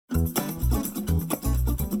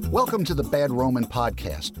Welcome to the Bad Roman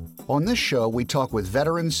Podcast. On this show, we talk with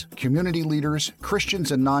veterans, community leaders,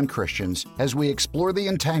 Christians and non-Christians as we explore the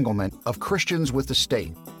entanglement of Christians with the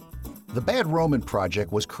state. The Bad Roman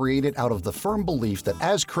Project was created out of the firm belief that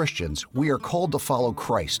as Christians, we are called to follow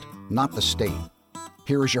Christ, not the state.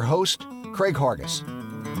 Here is your host, Craig Hargis.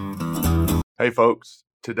 Hey folks,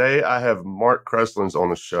 today I have Mark Kreslins on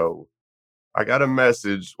the show. I got a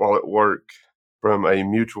message while at work from a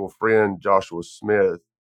mutual friend, Joshua Smith,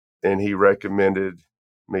 and he recommended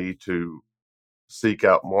me to seek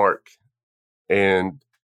out Mark. And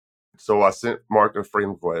so I sent Mark a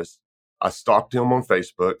friend request. I stalked him on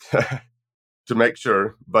Facebook to make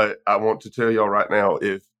sure, but I want to tell y'all right now,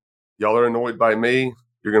 if y'all are annoyed by me,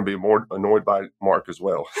 you're going to be more annoyed by Mark as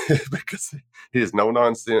well because he is no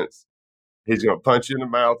nonsense. He's going to punch you in the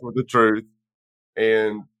mouth with the truth.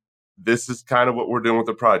 And this is kind of what we're doing with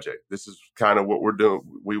the project. This is kind of what we're doing.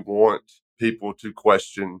 We want people to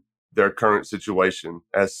question their current situation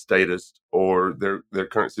as statists or their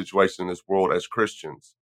current situation in this world as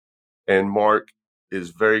Christians. And Mark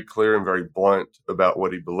is very clear and very blunt about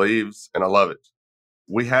what he believes, and I love it.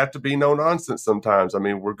 We have to be no nonsense sometimes. I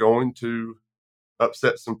mean, we're going to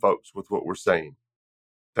upset some folks with what we're saying.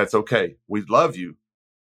 That's okay. We love you,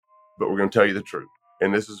 but we're going to tell you the truth.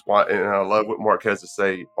 And this is why, and I love what Mark has to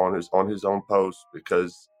say on his own post,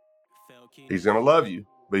 because he's going to love you,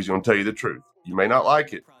 but he's going to tell you the truth. You may not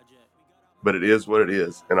like it, but it is what it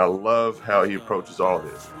is. And I love how he approaches all of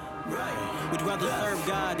this. Would rather serve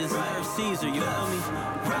God than serve Caesar, you feel me?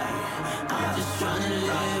 I'm just trying to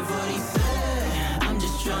live what he said. I'm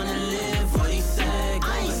just trying to live what he said.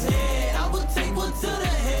 I ain't scared, I will take one to the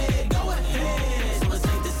head. Go ahead. So it's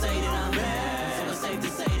safe to say that I'm bad. So it's safe to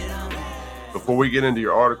say that I'm bad. Before we get into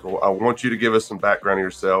your article, I want you to give us some background of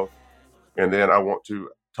yourself, and then I want to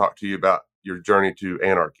talk to you about your journey to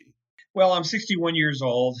anarchy. Well, I'm 61 years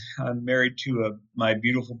old. I'm married to my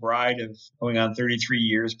beautiful bride of going on 33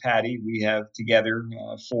 years, Patty. We have together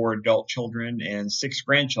 4 adult children and 6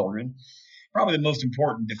 grandchildren. Probably the most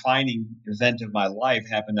important defining event of my life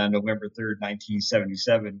happened on November 3rd,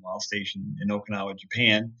 1977, while stationed in Okinawa,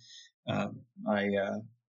 Japan. My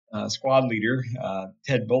squad leader,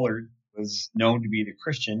 Ted Bullard, was known to be the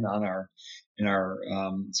Christian in our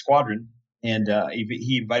squadron. And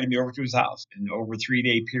he invited me over to his house. And over a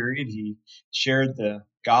 3-day period, he shared the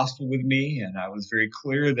gospel with me. And I was very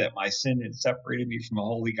clear that my sin had separated me from a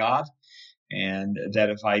holy God. And that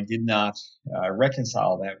if I did not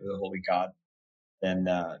reconcile that with a holy God, then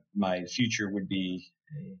my future would be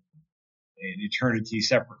an eternity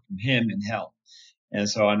separate from him in hell. And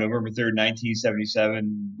so on November 3rd,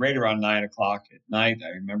 1977, right around 9 o'clock at night,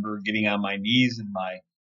 I remember getting on my knees in my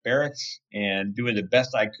barracks and doing the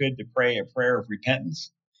best I could to pray a prayer of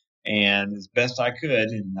repentance. And as best I could,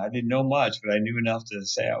 and I didn't know much, but I knew enough to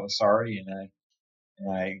say I was sorry, and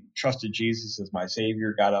I trusted Jesus as my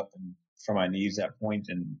Savior, got up from my knees at that point,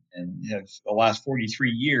 and have the last 43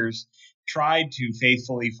 years tried to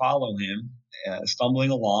faithfully follow him, stumbling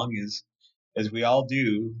along as we all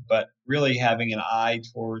do, but really having an eye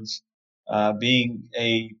towards being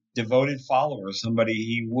a devoted follower, somebody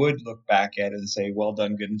he would look back at and say, well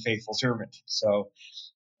done, good and faithful servant. So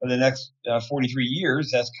for the next 43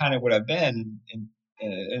 years, that's kind of what I've been. And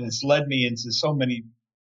it's led me into so many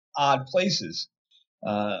odd places,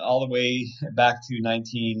 all the way back to in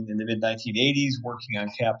the mid-1980s, working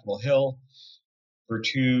on Capitol Hill for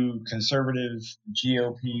 2 conservative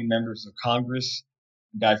GOP members of Congress,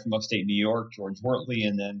 a guy from upstate New York, George Wortley,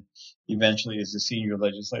 and then eventually as the senior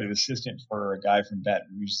legislative assistant for a guy from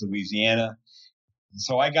Baton Rouge, Louisiana. And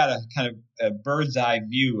so I got a kind of a bird's eye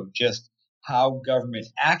view of just how government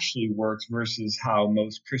actually works versus how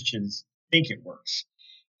most Christians think it works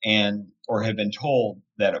or have been told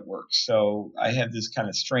that it works. So I have this kind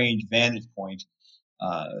of strange vantage point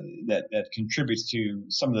that contributes to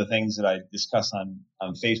some of the things that I discuss on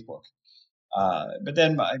Facebook. But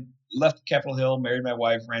then I left Capitol Hill, married my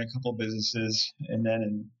wife, ran a couple of businesses. And then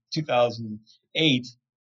in 2008,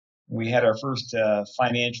 we had our first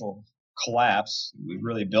financial collapse. It was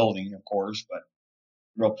really building, of course, but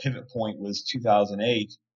the real pivot point was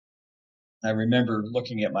 2008. I remember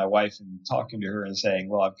looking at my wife and talking to her and saying,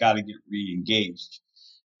 well, I've got to get re-engaged.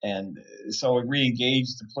 And so we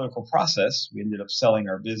re-engaged the political process. We ended up selling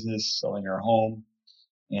our business, selling our home,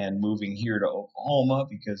 and moving here to Oklahoma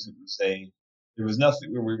because there was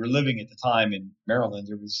nothing where we were living at the time in Maryland.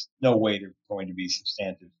 There was no way there was going to be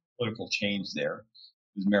substantive political change there.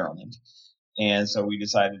 It was Maryland. And so we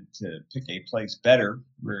decided to pick a place better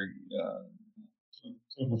where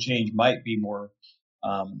political change might be more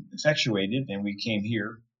effectuated. And we came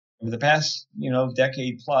here over the past,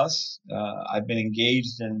 decade plus, I've been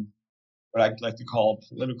engaged in what I like to call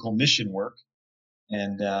political mission work,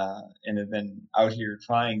 and have been out here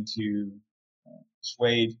trying to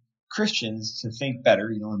persuade Christians to think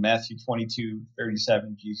better. In Matthew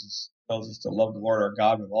 22:37, Jesus tells us to love the Lord our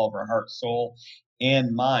God with all of our heart, soul,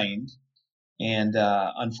 and mind. And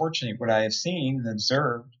unfortunately, what I have seen and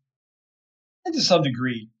observed, and to some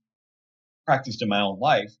degree practiced in my own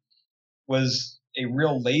life, was a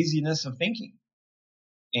real laziness of thinking.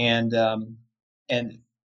 And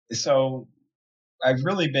so I've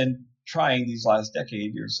really been trying these last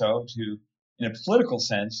decade or so to, in a political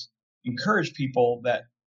sense, encourage people that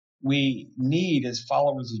we need, as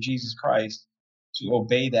followers of Jesus Christ, to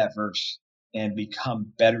obey that verse and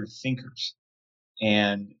become better thinkers.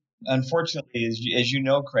 And unfortunately, as you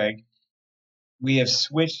know, Craig, we have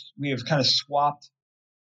kind of swapped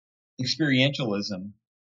experientialism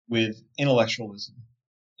with intellectualism.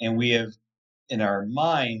 And we have, in our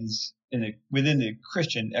minds, within the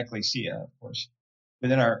Christian ecclesia, of course,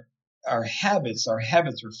 within our habits are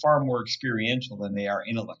far more experiential than they are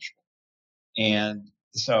intellectual. And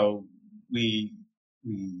so we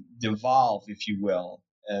devolve, if you will,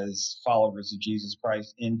 as followers of Jesus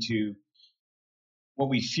Christ, into what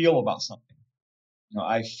we feel about something.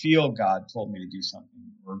 I feel God told me to do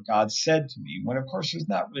something, or God said to me, when of course there's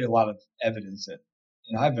not really a lot of evidence that,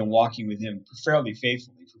 I've been walking with him fairly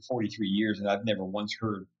faithfully for 43 years, and I've never once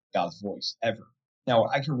heard God's voice ever. Now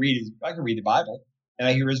I can read the Bible, and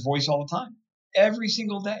I hear his voice all the time, every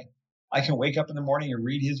single day. I can wake up in the morning and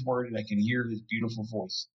read his word, and I can hear his beautiful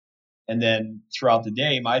voice. And then throughout the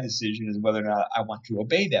day, my decision is whether or not I want to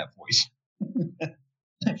obey that voice.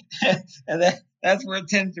 And that's where it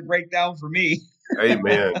tends to break down for me.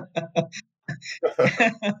 Amen.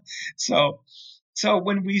 So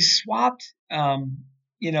when we swapped,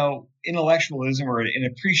 intellectualism or an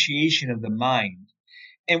appreciation of the mind,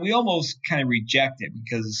 and we almost kind of reject it,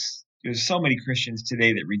 because there's so many Christians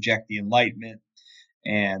today that reject the Enlightenment,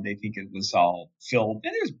 and they think it was all filled.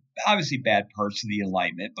 And there's obviously bad parts of the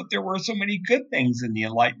Enlightenment, but there were so many good things in the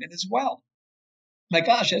Enlightenment as well. My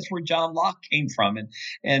gosh, that's where John Locke came from,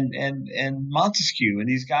 and Montesquieu, and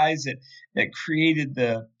these guys that created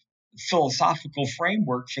the philosophical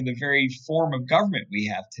framework for the very form of government we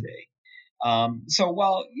have today. So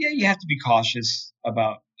while, you have to be cautious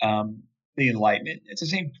about the Enlightenment, at the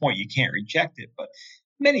same point, you can't reject it. But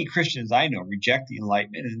many Christians I know reject the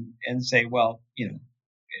Enlightenment and say, well,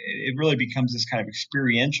 it really becomes this kind of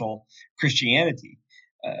experiential Christianity.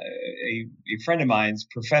 A friend of mine's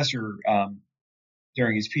professor,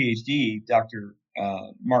 during his PhD, Dr.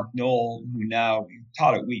 Mark Knoll, who now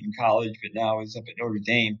taught at Wheaton College, but now is up at Notre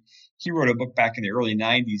Dame, he wrote a book back in the early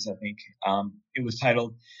 90s, I think. It was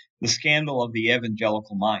titled The Scandal of the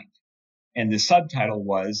Evangelical Mind. And the subtitle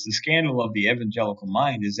was, The Scandal of the Evangelical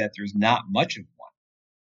Mind is that there's not much of one.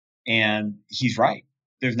 And he's right.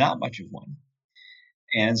 There's not much of one.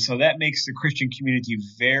 And so that makes the Christian community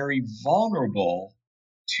very vulnerable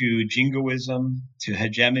to jingoism, to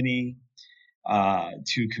hegemony,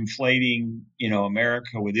 to conflating,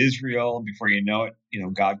 America with Israel. Before you know it,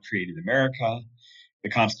 God created America. The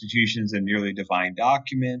Constitution is a nearly divine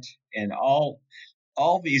document, and all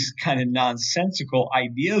these kind of nonsensical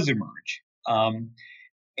ideas emerge.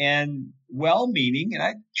 And well-meaning, and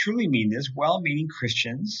I truly mean this, well-meaning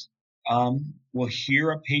Christians will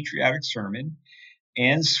hear a patriotic sermon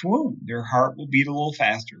and swoon. Their heart will beat a little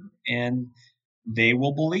faster, and they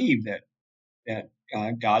will believe that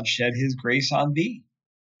God shed his grace on thee.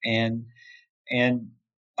 And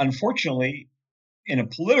unfortunately, in a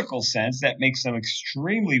political sense, that makes them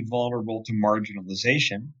extremely vulnerable to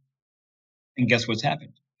marginalization. And guess what's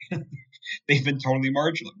happened? They've been totally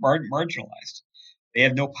marginalized. They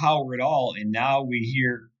have no power at all. And now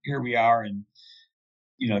here we are in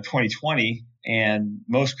 2020, and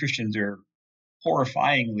most Christians are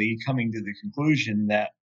horrifyingly coming to the conclusion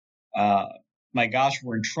that, my gosh,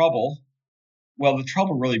 we're in trouble. Well, the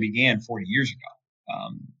trouble really began 40 years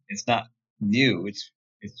ago. It's not new. It's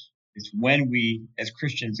when we, as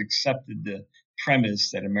Christians, accepted the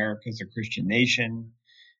premise that America is a Christian nation,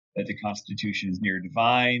 that the Constitution is near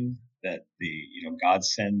divine, that God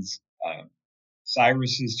sends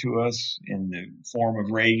Cyruses to us in the form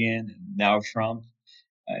of Reagan and now Trump.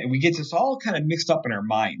 And we get this all kind of mixed up in our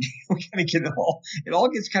mind. We kind of get it all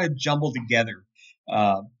gets kind of jumbled together.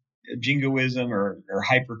 Jingoism or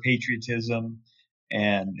hyper-patriotism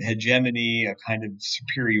and hegemony, a kind of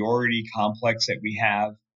superiority complex that we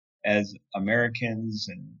have as Americans.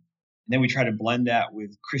 And then we try to blend that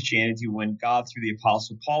with Christianity, when God, through the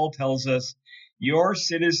Apostle Paul, tells us your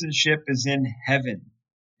citizenship is in heaven.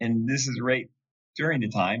 And this is right during the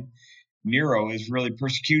time Nero is really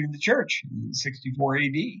persecuting the church in 64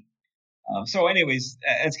 AD. So, anyways,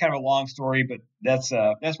 it's kind of a long story, but that's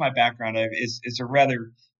my background. It's a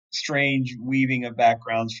rather strange weaving of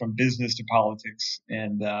backgrounds from business to politics,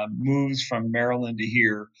 and moves from Maryland to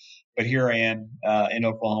here. But here I am in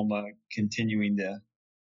Oklahoma, continuing to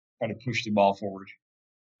try to push the ball forward.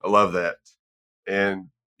 I love that. And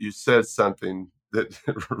you said something that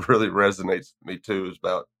really resonates with me too, is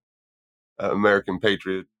about American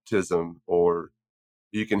patriotism, or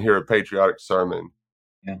you can hear a patriotic sermon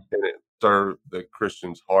and it stir the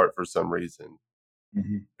Christian's heart for some reason.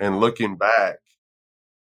 Mm-hmm. And looking back,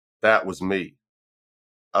 that was me.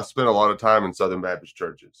 I spent a lot of time in Southern Baptist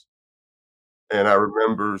churches. And I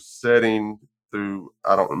remember sitting through,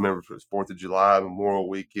 I don't remember if it was 4th of July, Memorial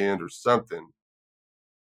Weekend or something,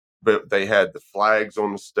 but they had the flags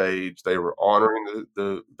on the stage. They were honoring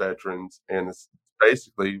the veterans and it's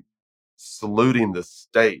basically saluting the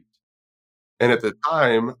state. And at the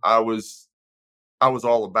time, I was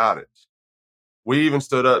all about it. We even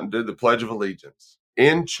stood up and did the Pledge of Allegiance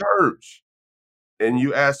in church. And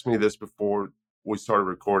you asked me this before we started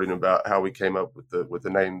recording about how we came up with the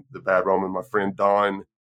name, the Bad Roman. My friend Don,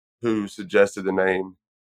 who suggested the name.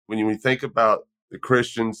 When you think about the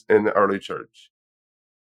Christians in the early church,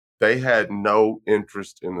 they had no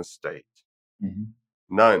interest in the state,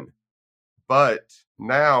 none. But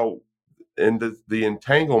now, in the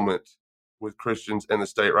entanglement with Christians and the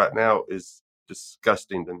state right now is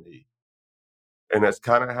disgusting to me. And that's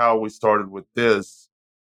kind of how we started with this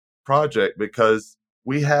project, because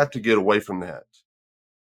we have to get away from that.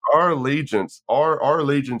 Our allegiance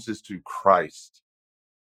is to Christ,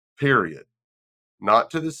 period,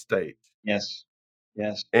 not to the state. Yes.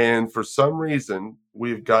 And for some reason,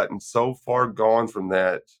 we've gotten so far gone from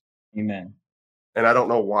that. Amen. And I don't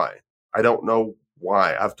know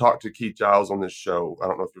why. I've talked to Keith Giles on this show. I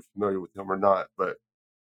don't know if you're familiar with him or not, but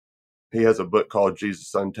he has a book called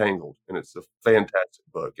Jesus Untangled, and it's a fantastic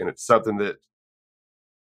book, and it's something that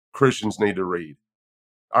Christians need to read.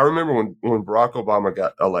 I remember when Barack Obama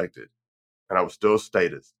got elected, and I was still a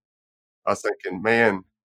statist, I was thinking, man,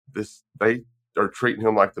 they are treating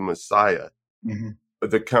him like the Messiah,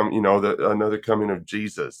 another coming of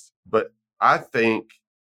Jesus. But I think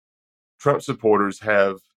Trump supporters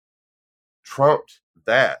have trumped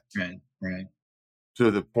that right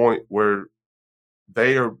to the point where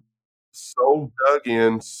they are so dug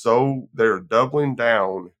in, so they're doubling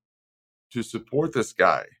down to support this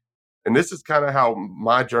guy. And this is kind of how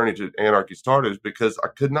my journey to anarchy started, because I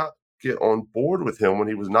could not get on board with him when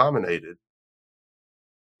he was nominated,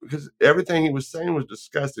 because everything he was saying was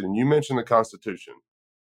disgusting. And you mentioned the Constitution.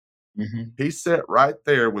 He sat right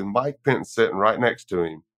there with Mike Pence sitting right next to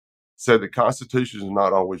him, said the Constitution is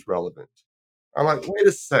not always relevant. I'm like, wait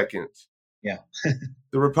a second. Yeah.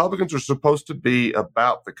 The Republicans are supposed to be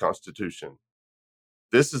about the Constitution.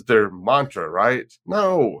 This is their mantra, right?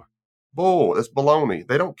 No. Bull. It's baloney.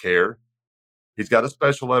 They don't care. He's got a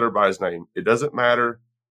special letter by his name. It doesn't matter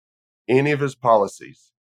any of his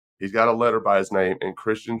policies. He's got a letter by his name, and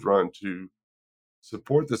Christians run to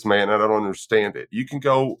support this man. I don't understand it. You can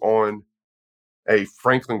go on a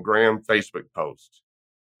Franklin Graham Facebook post.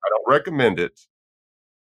 I don't recommend it,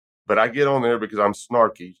 but I get on there because I'm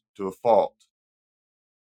snarky to a fault.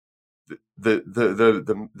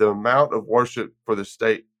 The amount of worship for the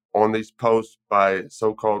state on these posts by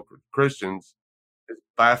so-called Christians is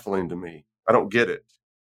baffling to me. I don't get it.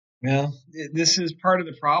 Well, this is part of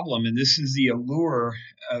the problem, and this is the allure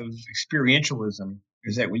of experientialism,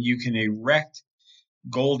 is that when you can erect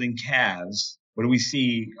golden calves, what do we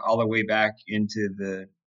see all the way back into the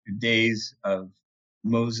days of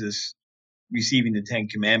Moses receiving the 10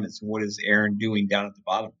 Commandments? And what is Aaron doing down at the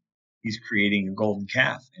bottom? He's creating a golden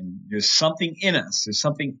calf. And there's something in us, there's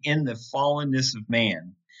something in the fallenness of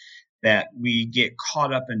man that we get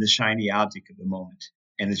caught up in the shiny object of the moment.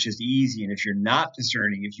 And it's just easy. And if you're not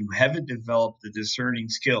discerning, if you haven't developed the discerning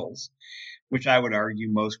skills, which I would argue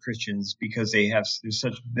most Christians, because there's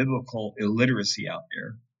such biblical illiteracy out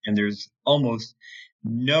there, and there's almost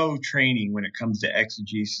no training when it comes to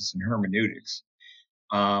exegesis and hermeneutics,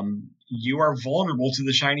 you are vulnerable to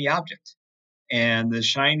the shiny object. And the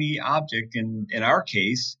shiny object, in our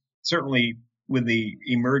case, certainly with the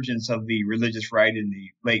emergence of the religious right in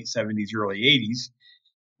the late 70s, early 80s,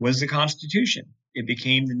 was the Constitution. It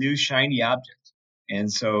became the new shiny object.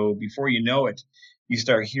 And so before you know it, you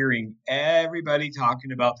start hearing everybody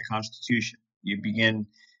talking about the Constitution. You begin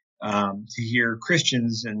to hear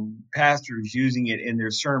Christians and pastors using it in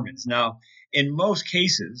their sermons. Now, in most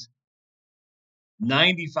cases,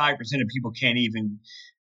 95% of people can't even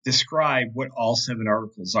describe what all 7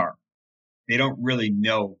 articles are. they don't really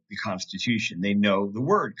know the Constitution. They know the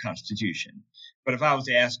word Constitution. But if I was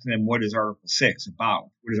to ask them, what is Article 6 about?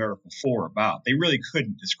 What is Article 4 about? They really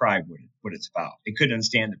couldn't describe what it's about. They couldn't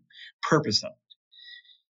understand the purpose of it.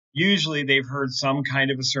 Usually they've heard some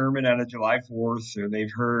kind of a sermon on a July 4th, or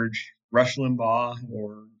they've heard Rush Limbaugh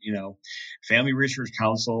or, Family Research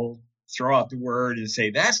Council throw out the word and say,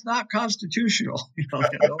 that's not constitutional.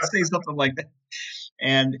 They'll say something like that.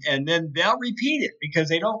 And then they'll repeat it because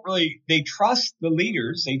they trust the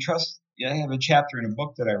leaders. They trust, I have a chapter in a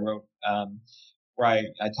book that I wrote where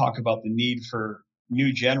I talk about the need for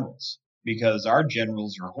new generals because our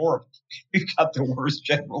generals are horrible. We've got the worst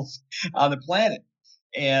generals on the planet.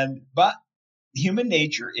 But human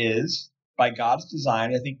nature is, by God's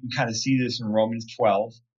design, I think we kind of see this in Romans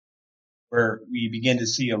 12, where we begin to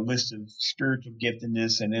see a list of spiritual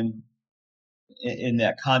giftedness. And in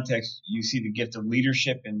that context, you see the gift of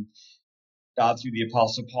leadership, and God, through the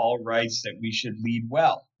Apostle Paul, writes that we should lead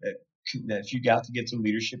well, that if you got to get to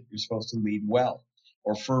leadership, you're supposed to lead well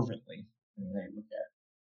or fervently.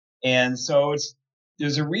 And so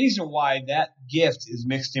there's a reason why that gift is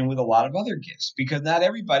mixed in with a lot of other gifts, because not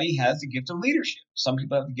everybody has the gift of leadership. Some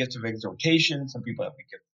people have the gift of exhortation. Some people have the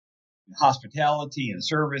gift of hospitality and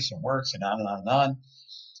service and works and on and on and on.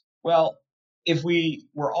 Well, if we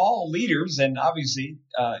were all leaders, then obviously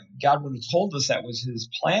God would have told us that was his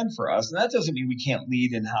plan for us. And that doesn't mean we can't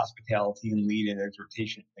lead in hospitality and lead in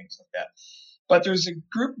exhortation and things like that. But there's a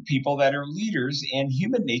group of people that are leaders, and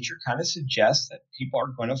human nature kind of suggests that people are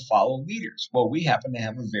going to follow leaders. Well, we happen to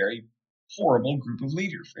have a very horrible group of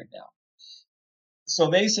leaders right now. So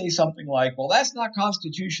they say something like, well, that's not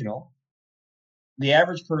constitutional. The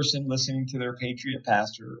average person listening to their patriot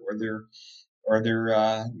pastor or their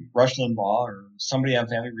Rush Limbaugh or somebody on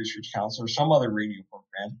Family Research Council or some other radio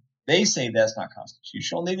program, they say that's not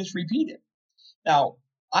constitutional, and they just repeat it. Now,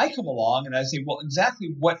 I come along and I say, well,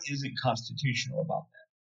 exactly what isn't constitutional about that?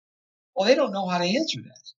 Well, they don't know how to answer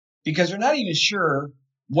that because they're not even sure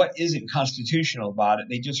what isn't constitutional about it.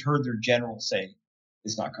 They just heard their general say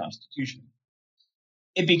it's not constitutional.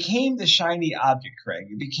 It became the shiny object, Craig.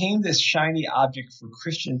 It became this shiny object for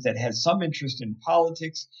Christians that had some interest in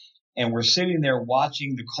politics, and we're sitting there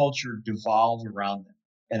watching the culture devolve around them.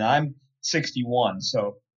 And I'm 61,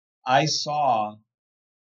 so I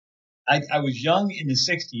was young in the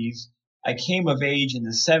 60s. I came of age in the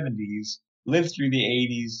 70s, lived through the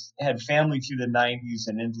 80s, had family through the 90s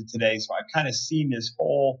and into today. So I've kind of seen this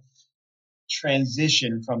whole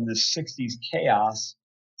transition from the 60s chaos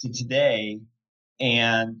to today.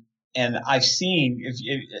 And I've seen,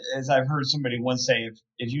 as I've heard somebody once say,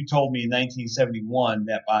 if you told me in 1971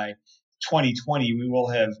 that by 2020 we will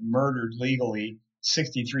have murdered legally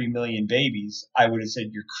 63 million babies, I would have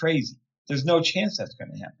said, you're crazy. There's no chance that's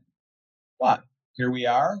going to happen. But here we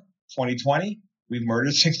are, 2020, we've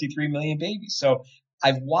murdered 63 million babies. So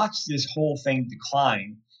I've watched this whole thing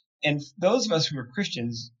decline. And those of us who are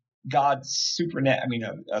Christians, God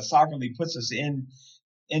sovereignly puts us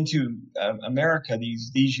into America,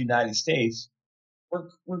 these United States.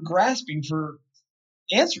 We're grasping for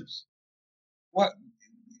answers. What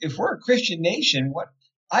if we're a Christian nation? What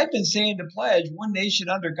I've been saying to pledge, one nation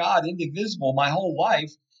under God, indivisible, my whole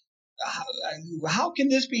life. How can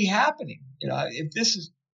this be happening?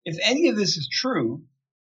 If any of this is true,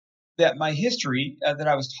 that my history that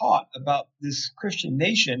I was taught about this Christian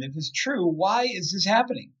nation, if it's true, why is this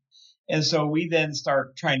happening? And so we then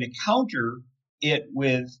start trying to counter it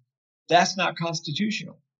with, that's not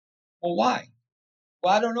constitutional. Well, why?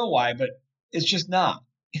 Well, I don't know why, but it's just not.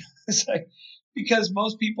 It's like, because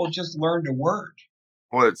most people just learned a word.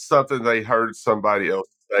 Well, it's something they heard somebody else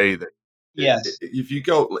say that. Yes. If you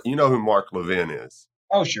go, you know who Mark Levin is?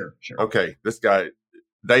 Oh, sure. Okay, this guy,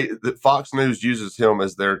 Fox News uses him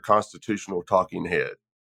as their constitutional talking head.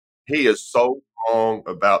 He is so wrong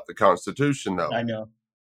about the Constitution, though. I know.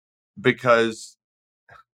 Because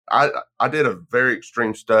I did a very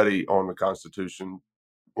extreme study on the Constitution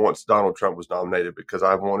once Donald Trump was nominated, because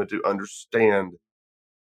I wanted to understand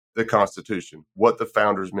the Constitution, what the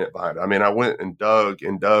founders meant behind it. I mean, I went and dug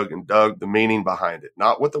the meaning behind it,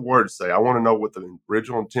 not what the words say. I want to know what the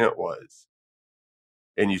original intent was.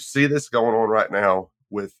 And you see this going on right now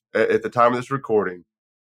with, at the time of this recording,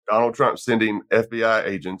 Donald Trump sending FBI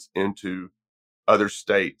agents into other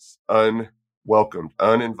states, unwelcomed,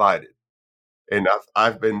 uninvited. And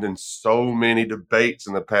I've been in so many debates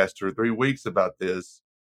in the past 2 or 3 weeks about this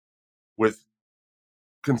with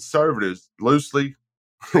conservatives, loosely,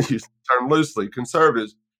 use the term loosely,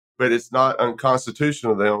 conservatives, but it's not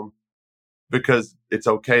unconstitutional of them because it's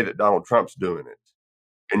okay that Donald Trump's doing it.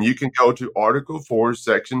 And you can go to Article 4,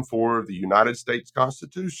 Section 4 of the United States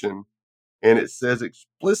Constitution, and it says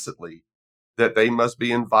explicitly that they must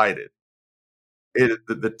be invited.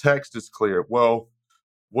 The text is clear. Well,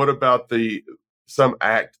 what about some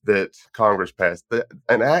act that Congress passed?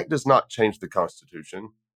 An act does not change the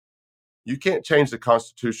Constitution. You can't change the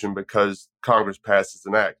Constitution because Congress passes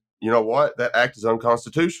an act. You know what? That act is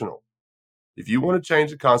unconstitutional. If you want to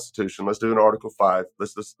change the Constitution, let's do an Article 5.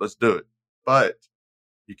 Let's do it. But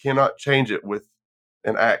you cannot change it with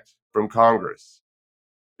an act from Congress.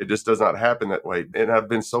 It just does not happen that way. And I've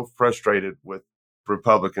been so frustrated with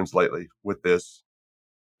Republicans lately with this.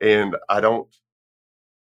 And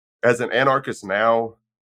as an anarchist now,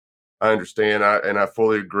 I understand and I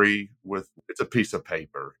fully agree with it's a piece of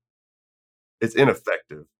paper. It's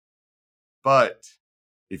ineffective. But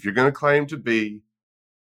if you're going to claim to be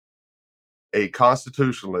a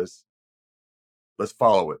constitutionalist, let's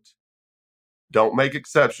follow it. Don't make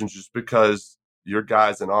exceptions just because your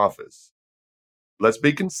guy's in office. Let's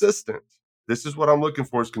be consistent. This is what I'm looking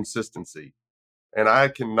for, is consistency. And I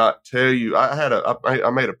cannot tell you, I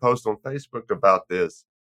made a post on Facebook about this,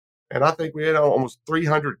 and I think we had almost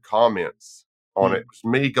 300 comments on it. It was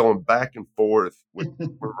me going back and forth with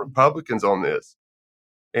Republicans on this.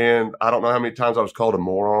 And I don't know how many times I was called a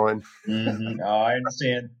moron. Mm-hmm. Oh, I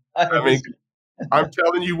understand. I mean, I'm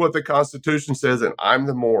telling you what the Constitution says, and I'm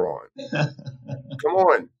the moron. Come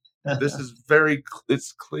on. This is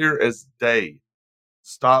it's clear as day.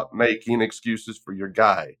 Stop making excuses for your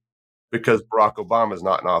guy because Barack Obama is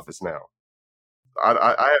not in office now.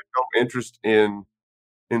 I have no interest in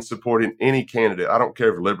supporting any candidate. I don't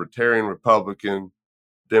care if Libertarian, Republican,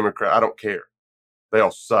 Democrat. I don't care. They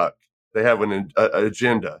all suck. They have an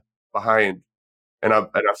agenda behind. And I've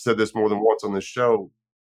said this more than once on this show.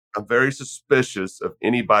 I'm very suspicious of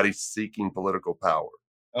anybody seeking political power.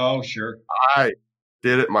 Oh, sure. I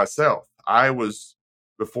did it myself.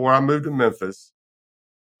 Before I moved to Memphis,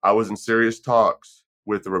 I was in serious talks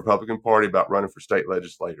with the Republican Party about running for state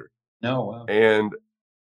legislator. Oh, wow. And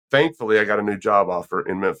thankfully, I got a new job offer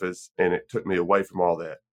in Memphis, and it took me away from all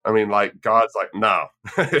that. I mean, like, God's like, no,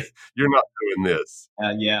 you're not doing this.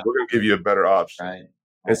 Yeah. We're going to give you a better option. Right.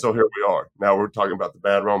 And so here we are. Now we're talking about the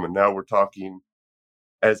bad Roman. Now we're talking,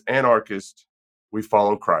 as anarchists, we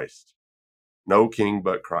follow Christ. No king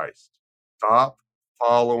but Christ. Stop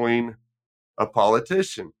following a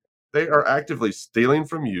politician. They are actively stealing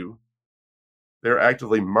from you. They're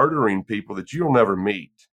actively murdering people that you'll never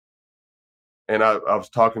meet. And I was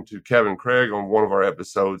talking to Kevin Craig on one of our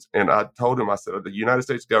episodes, and I told him, I said, the United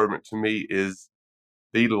States government to me is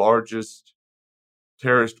the largest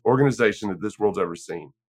terrorist organization that this world's ever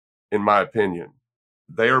seen, in my opinion.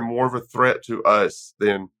 They are more of a threat to us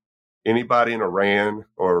than anybody in Iran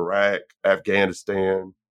or Iraq,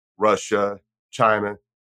 Afghanistan, Russia, China.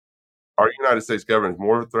 Our United States government is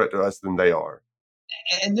more of a threat to us than they are.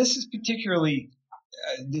 And this is particularly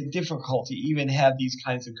the difficulty even have these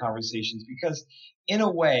kinds of conversations because, in a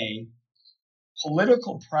way,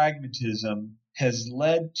 political pragmatism has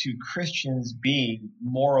led to Christians being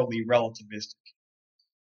morally relativistic.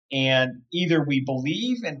 And either we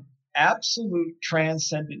believe in absolute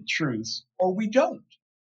transcendent truths or we don't.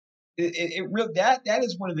 That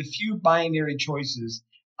is one of the few binary choices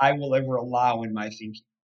I will ever allow in my thinking.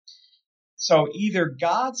 So either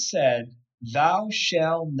God said, "Thou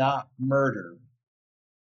shalt not murder,"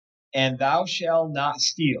 and "Thou shalt not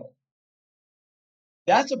steal."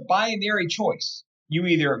 That's a binary choice. You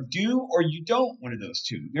either do or you don't, one of those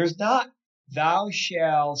two. There's not "Thou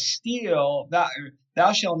shalt steal,"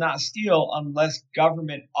 thou shalt not steal unless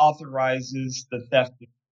government authorizes the theft of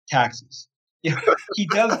taxes. He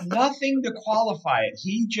does nothing to qualify it.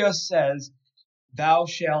 He just says, "Thou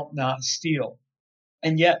shalt not steal."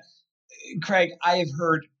 And yet, Craig, I have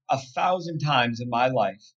heard 1,000 times in my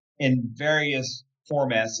life in various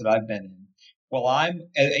formats that I've been in. Well, I'm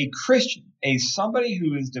a Christian, somebody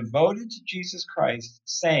who is devoted to Jesus Christ,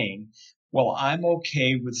 saying, well, I'm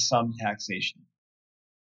okay with some taxation.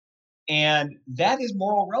 And that is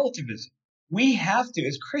moral relativism. We have to,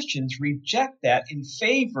 as Christians, reject that in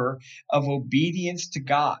favor of obedience to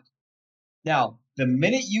God. Now, the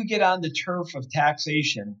minute you get on the turf of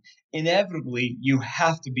taxation, inevitably you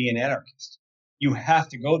have to be an anarchist. You have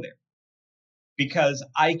to go there. Because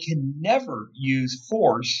I can never use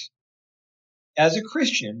force as a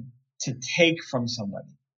Christian to take from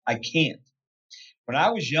somebody. I can't. When I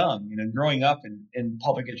was young and growing up in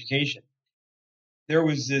public education, there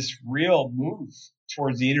was this real move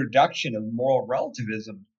towards the introduction of moral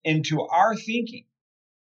relativism into our thinking.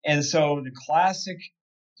 And so the classic,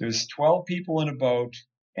 there's 12 people in a boat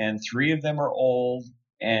and 3 of them are old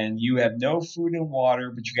and you have no food and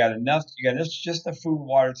water, but you got just the food and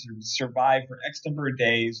water to survive for X number of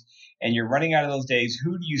days, and you're running out of those days,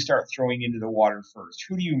 who do you start throwing into the water first?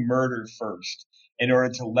 Who do you murder first in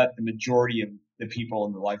order to let the majority of the people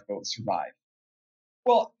in the lifeboat survive?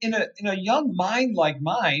 Well, in a young mind like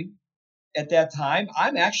mine at that time,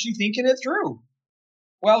 I'm actually thinking it through.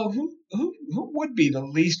 Well, who would be the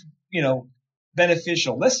least,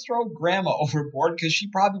 beneficial? Let's throw grandma overboard because she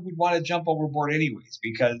probably would want to jump overboard anyways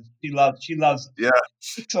because she loves us. Yeah.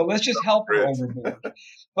 So let's just help her overboard.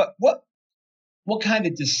 But what kind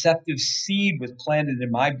of deceptive seed was planted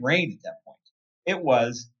in my brain at that point? It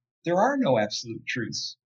was, there are no absolute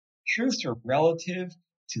truths. Truths are relative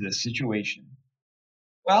to the situation.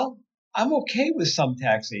 Well, I'm okay with some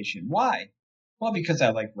taxation. Why? Well, because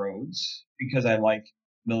I like roads, because I like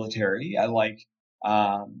military, I like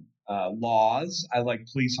laws, I like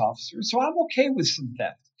police officers. So I'm okay with some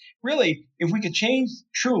theft. Really, if we could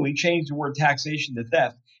truly change the word taxation to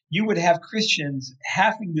theft, you would have Christians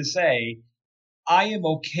having to say, I am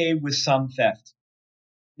okay with some theft.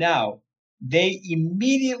 Now, they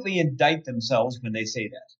immediately indict themselves when they say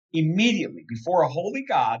that. Immediately, before a holy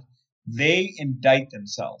God, they indict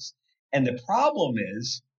themselves. And the problem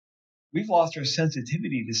is, we've lost our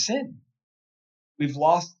sensitivity to sin.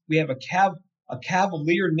 We have a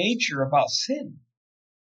cavalier nature about sin.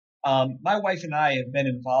 My wife and I have been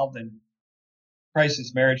involved in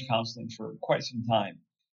crisis marriage counseling for quite some time.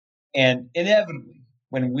 And inevitably,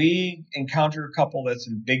 when we encounter a couple that's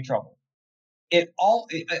in big trouble, it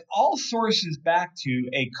all sources back to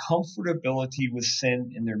a comfortability with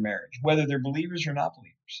sin in their marriage, whether they're believers or not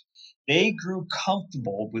believers. They grew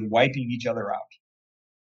comfortable with wiping each other out,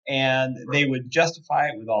 and they would justify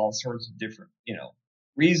it with all sorts of different,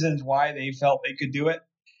 reasons why they felt they could do it.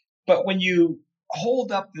 But when you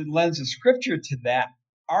hold up the lens of Scripture to that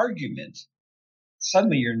argument,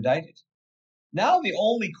 suddenly you're indicted. Now the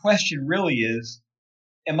only question really is,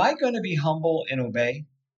 am I going to be humble and obey?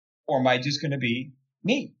 Or am I just going to be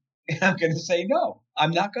me? And I'm going to say, no,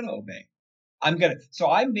 I'm not going to obey. So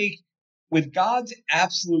I make, with God's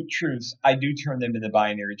absolute truths, I do turn them into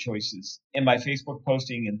binary choices in my Facebook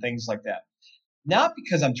posting and things like that. Not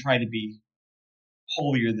because I'm trying to be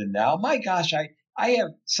holier than thou. My gosh, I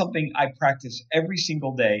have something I practice every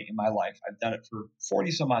single day in my life. I've done it for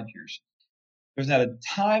 40 some odd years. There's not a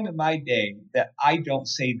time in my day that I don't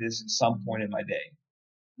say this at some point in my day.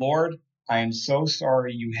 Lord, I am so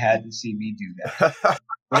sorry you had to see me do that.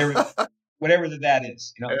 Whatever that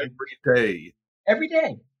is. Every day. Every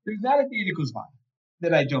day. There's not a day that goes by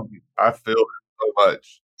that I don't do. I feel it so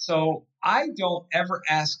much. So I don't ever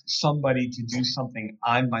ask somebody to do something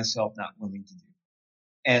I'm myself not willing to do.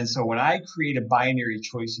 And so when I create a binary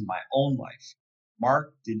choice in my own life,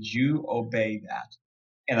 Mark, did you obey that?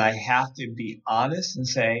 And I have to be honest and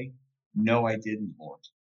say, no, I didn't, Lord.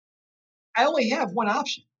 I only have one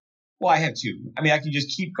option. Well, I have two. I mean, I can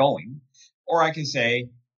just keep going, or I can say,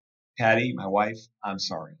 Patty, my wife, I'm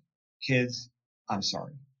sorry. Kids, I'm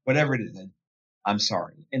sorry. Whatever it is, I'm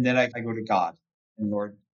sorry. And then I go to God and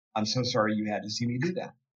Lord, I'm so sorry you had to see me do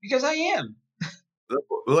that, because I am.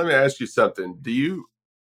 Let me ask you something. Do you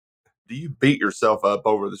beat yourself up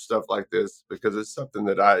over the stuff like this? Because it's something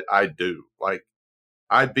that I do. Like,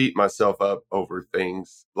 I beat myself up over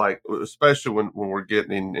things, like, especially when we're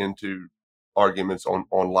getting into arguments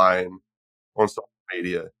online, on social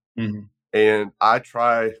media. Mm-hmm. And I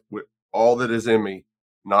try with all that is in me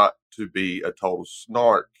not to be a total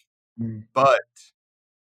snark. Mm-hmm. But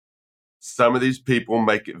some of these people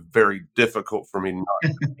make it very difficult for me not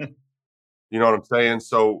to. You know what I'm saying?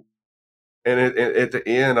 So, and at the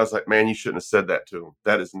end, I was like, man, you shouldn't have said that to them.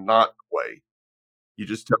 That is not the way. You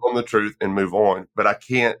just tell them the truth and move on. But I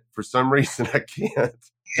can't, for some reason, I can't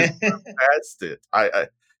just move past it.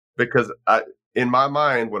 Because in my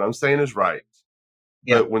mind, what I'm saying is right.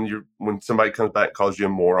 Yeah. But when somebody comes back and calls you a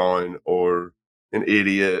moron or an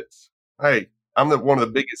idiot, hey, I'm one of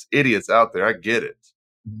the biggest idiots out there. I get it.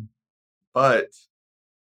 Mm-hmm. But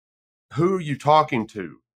who are you talking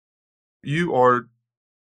to? You are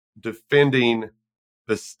defending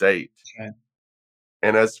the state. Okay.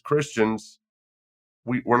 And as Christians,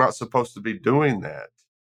 we're not supposed to be doing that.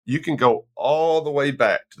 You can go all the way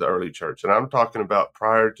back to the early church, and I'm talking about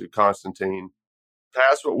prior to Constantine,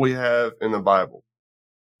 past what we have in the Bible.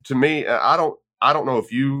 To me, I don't know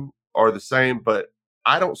if you are the same, but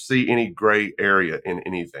I don't see any gray area in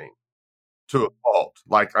anything to a fault.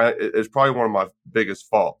 Like, it's probably one of my biggest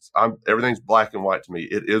faults. Everything's black and white to me.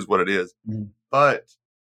 It is what it is. Mm-hmm. But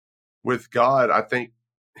with God, I think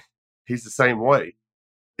he's the same way.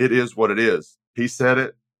 It is what it is. He said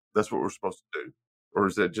it. That's what we're supposed to do. Or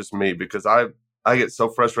is it just me? Because I get so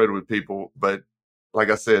frustrated with people, but like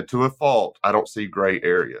I said, to a fault, I don't see gray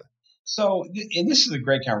area. So, and this is a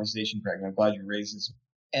great conversation, Craig. I'm glad you raised this.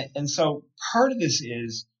 And so part of this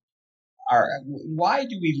is why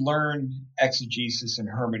do we learn exegesis and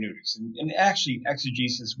hermeneutics? And actually,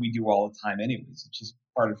 exegesis we do all the time, anyways. It's just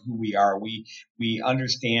part of who we are. We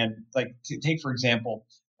understand, like, take for example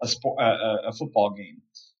a football game.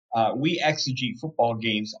 We exegete football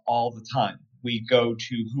games all the time. We go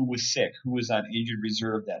to who was sick, who was on injured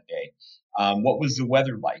reserve that day. What was the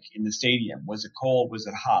weather like in the stadium? Was it cold? Was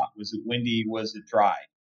it hot? Was it windy? Was it dry?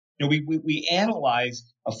 We analyze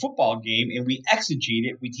a football game and we exegete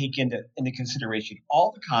it. We take into consideration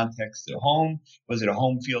all the context. The home, was it a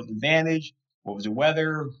home field advantage? What was the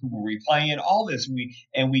weather? Who were we playing? All this,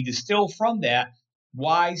 we distill from that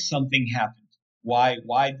why something happened. Why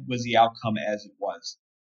was the outcome as it was?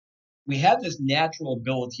 We have this natural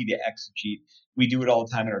ability to exegete. We do it all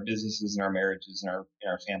the time in our businesses, in our marriages, in our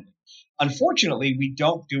family. Unfortunately, we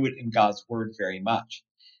don't do it in God's word very much.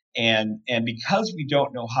 And because we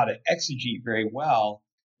don't know how to exegete very well,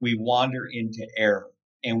 we wander into error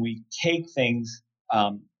and we take things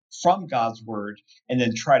from God's word and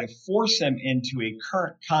then try to force them into a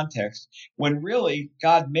current context when really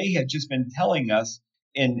God may have just been telling us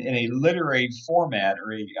in a literary format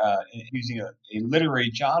or using a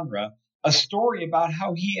literary genre, a story about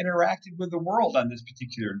how he interacted with the world on this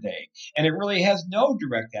particular day. And it really has no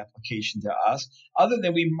direct application to us other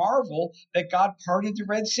than we marvel that God parted the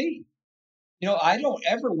Red Sea. I don't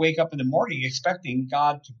ever wake up in the morning expecting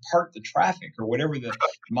God to part the traffic or whatever the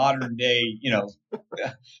modern day,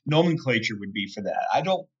 nomenclature would be for that. I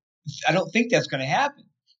don't think that's going to happen.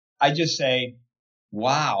 I just say,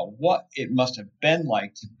 wow, what it must have been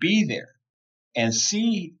like to be there and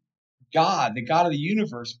see God, the God of the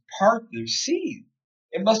universe, part the sea.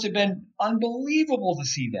 It must have been unbelievable to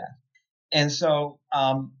see that. And so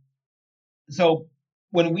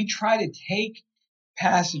when we try to take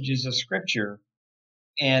passages of scripture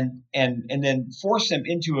and then force them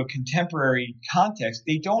into a contemporary context,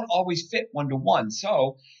 they don't always fit one to one.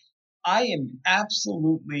 So I am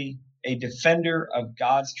absolutely a defender of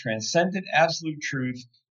God's transcendent absolute truth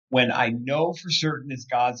when I know for certain it's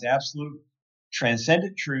God's absolute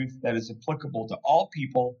transcendent truth that is applicable to all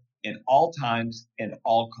people in all times and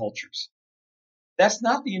all cultures. That's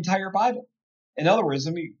not the entire Bible. In other words,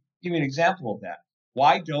 let me give you an example of that.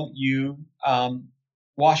 Why don't you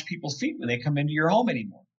wash people's feet when they come into your home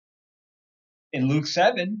anymore? In Luke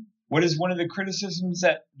 7, what is one of the criticisms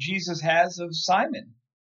that Jesus has of Simon?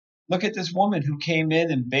 Look at this woman who came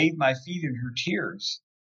in and bathed my feet in her tears,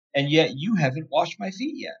 and yet you haven't washed my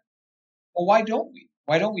feet yet. Well, why don't we?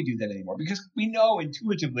 Why don't we do that anymore? Because we know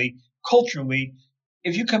intuitively, culturally,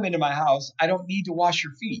 if you come into my house, I don't need to wash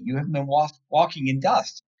your feet. You haven't been walking in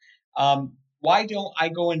dust. Why don't I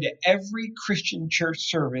go into every Christian church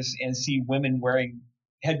service and see women wearing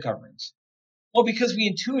head coverings? Well, because we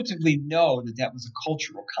intuitively know that was a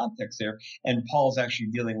cultural context there, and Paul's actually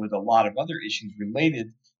dealing with a lot of other issues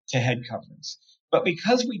related to head coverings. But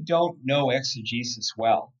because we don't know exegesis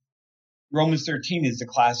well, Romans 13 is the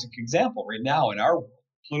classic example right now in our world,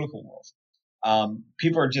 political world.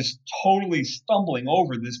 People are just totally stumbling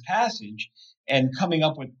over this passage and coming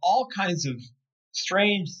up with all kinds of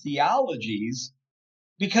strange theologies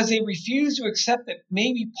because they refuse to accept that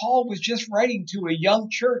maybe Paul was just writing to a young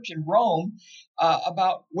church in Rome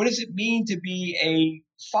about what does it mean to be a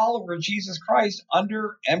follower of Jesus Christ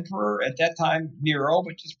under Emperor at that time Nero,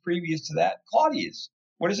 but just previous to that Claudius.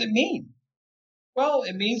 What does it mean? Well,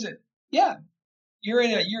 it means that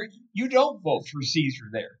you don't vote for Caesar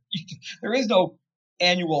there. There is no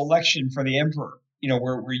annual election for the emperor,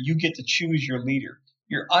 where you get to choose your leader.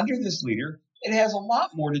 You're under this leader. It has a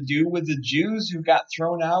lot more to do with the Jews who got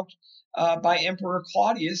thrown out by Emperor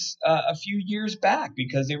Claudius a few years back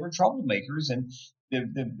because they were troublemakers, and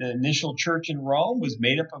the initial church in Rome was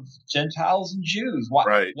made up of Gentiles and Jews.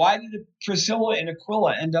 Why did Priscilla and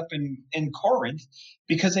Aquila end up in Corinth?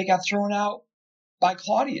 Because they got thrown out by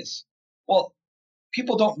Claudius. Well,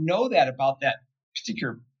 people don't know that about that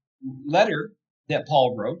particular letter that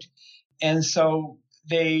Paul wrote, and so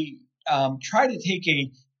they try to take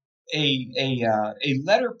a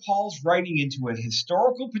letter Paul's writing into a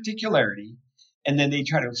historical particularity, and then they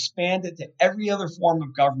try to expand it to every other form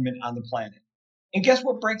of government on the planet. And guess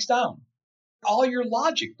what breaks down? All your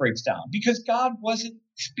logic breaks down because God wasn't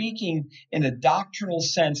speaking in a doctrinal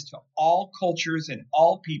sense to all cultures and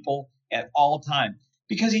all people at all time.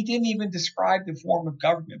 Because he didn't even describe the form of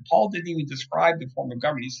government. Paul didn't even describe the form of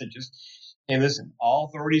government. He said just, hey, listen, all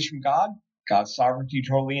authority is from God. God's sovereignty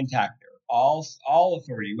totally intact there. All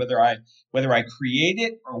authority, whether I create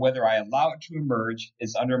it or whether I allow it to emerge,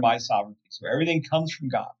 is under my sovereignty. So everything comes from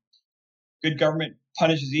God. Good government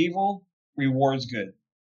punishes evil, rewards good.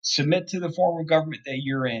 Submit to the form of government that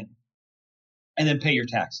you're in, and then pay your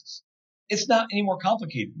taxes. It's not any more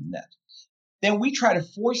complicated than that. Then we try to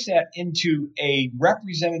force that into a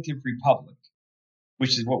representative republic,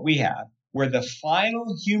 which is what we have, where the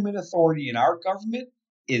final human authority in our government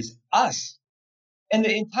is us. And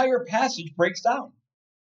the entire passage breaks down.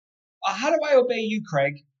 How do I obey you,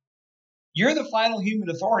 Craig? You're the final human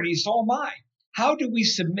authority, so am I. How do we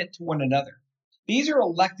submit to one another? These are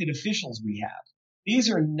elected officials we have. These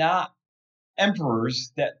are not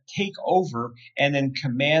emperors that take over and then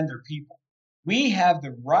command their people. We have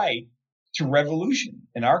the right to revolution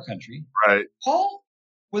in our country. Right. Paul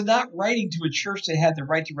was not writing to a church that had the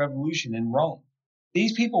right to revolution in Rome.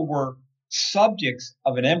 These people were subjects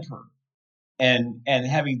of an emperor, and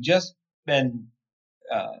having just been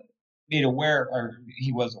made aware, or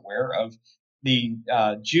he was aware of the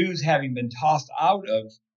Jews having been tossed out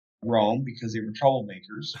of Rome because they were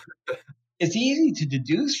troublemakers. It's easy to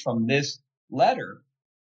deduce from this letter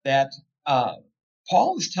that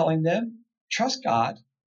Paul is telling them, trust God.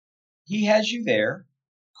 He has you there.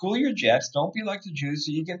 Cool your jets. Don't be like the Jews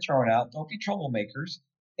so you get thrown out. Don't be troublemakers.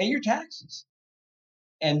 Pay your taxes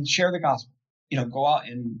and share the gospel. Go out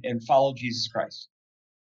and follow Jesus Christ.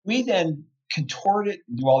 We then contort it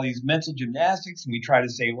and do all these mental gymnastics, and we try to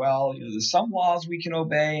say, well, there's some laws we can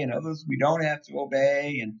obey and others we don't have to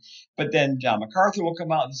obey. But then John MacArthur will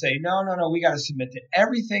come out and say, no, we got to submit to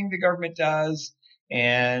everything the government does.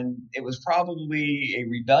 And it was probably a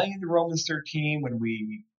rebellion to Romans 13 when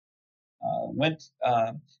we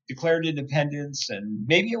declared independence, and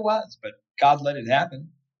maybe it was, but God let it happen.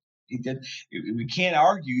 He did. We can't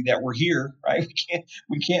argue that we're here, right?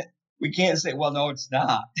 We can't say, well, no, it's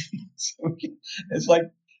not. So it's like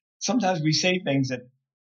sometimes we say things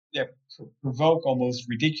that provoke almost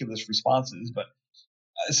ridiculous responses. But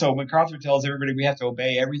so MacArthur tells everybody we have to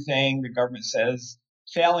obey everything the government says,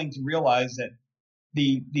 failing to realize that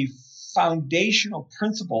the foundational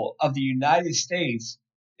principle of the United States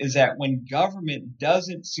is that when government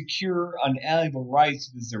doesn't secure unalienable rights,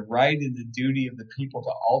 it is the right and the duty of the people to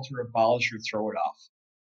alter, abolish, or throw it off.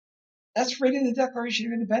 That's right in the Declaration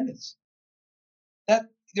of Independence. That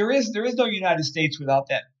there is no United States without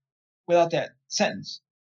that sentence.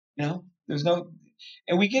 There's no,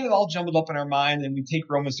 and we get it all jumbled up in our mind, and we take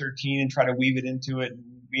Romans 13 and try to weave it into it, and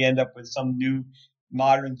we end up with some new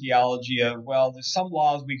modern theology of, well, there's some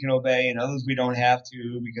laws we can obey and others we don't have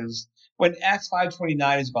to, because when Acts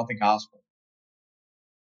 5:29 is about the gospel,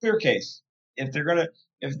 clear case. If the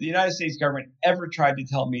United States government ever tried to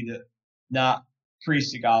tell me to not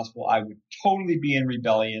preach the gospel, I would totally be in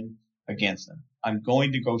rebellion against them. I'm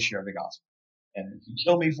going to go share the gospel. And if you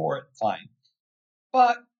kill me for it, fine.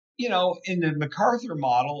 But, in the MacArthur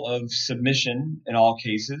model of submission in all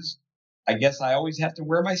cases, I guess I always have to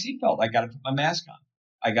wear my seatbelt. I got to put my mask on.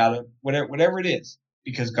 I got to, whatever it is,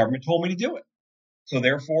 because government told me to do it. So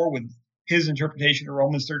therefore, with his interpretation of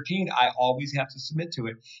Romans 13, I always have to submit to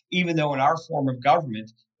it, even though in our form of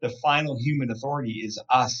government, the final human authority is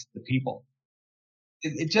us, the people.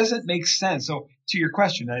 It doesn't make sense. So to your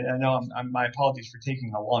question, I know my apologies for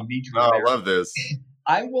taking a long detour there. I love this.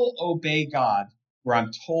 I will obey God where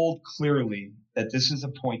I'm told clearly that this is a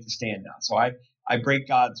point to stand on. So I break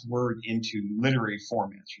God's word into literary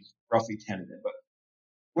formats, there's roughly 10 of them. But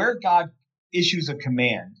where God issues a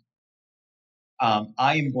command,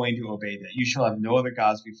 I am going to obey that. You shall have no other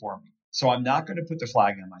gods before me. So I'm not going to put the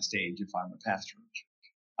flag on my stage if I'm a pastor of a church.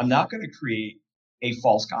 I'm not going to create a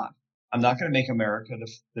false god. I'm not going to make America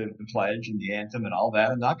the pledge and the anthem and all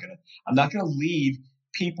that. I'm not going to lead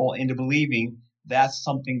people into believing that's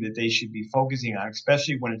something that they should be focusing on,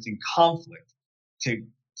 especially when it's in conflict to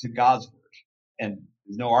God's word. And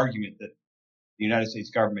there's no argument that the United States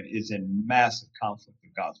government is in massive conflict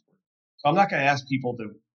with God's word. So I'm not going to ask people to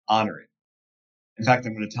honor it. In fact,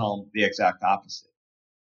 I'm going to tell them the exact opposite.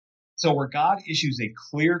 So where God issues a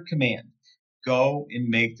clear command, go and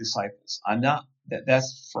make disciples.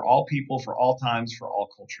 That's for all people, for all times, for all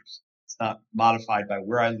cultures. It's not modified by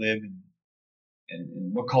where I live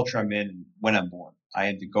and what culture I'm in and when I'm born. I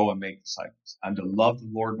am to go and make disciples. I'm to love the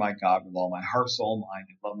Lord my God with all my heart, soul, mind,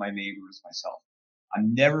 and love my neighbor as myself.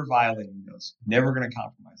 I'm never violating those, never going to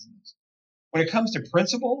compromise those. When it comes to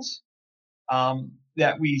principles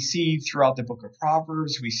that we see throughout the book of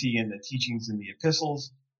Proverbs, we see in the teachings in the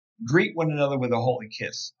epistles, greet one another with a holy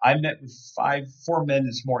kiss. I met with 4 men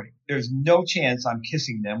this morning. There's no chance I'm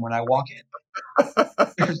kissing them when I walk in.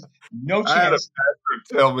 There's no chance. I had a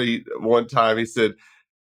pastor tell me one time, he said,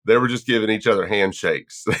 They were just giving each other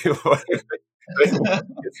handshakes. They wanted to see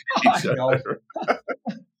each I know. other.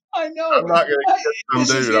 I know. I'm not going to kiss some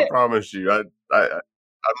This is dude. I it. promise you. I'm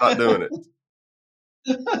not doing it.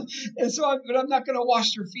 And so, but I'm not going to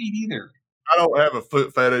wash their feet either. I don't have a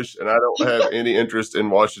foot fetish, and I don't have any interest in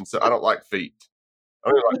washing. So I don't like feet. I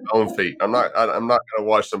don't even like my own feet. I'm not going to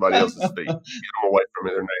wash somebody else's feet. Get them away from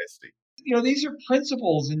me. They're nasty. These are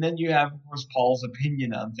principles, and then you have, of course, Paul's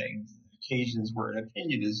opinion on things. Occasions where an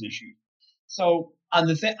opinion is issued. So on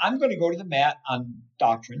the thing, I'm going to go to the mat on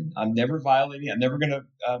doctrine. I'm never violating. I'm never going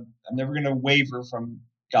to waver from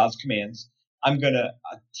God's commands. I'm going to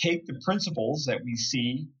take the principles that we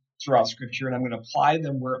see throughout Scripture, and I'm going to apply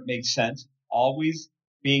them where it makes sense. Always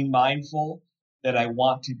being mindful that I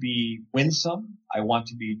want to be winsome. I want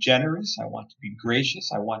to be generous. I want to be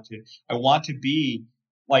gracious. I want to be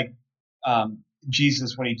like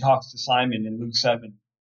Jesus when he talks to Simon in Luke 7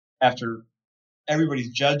 after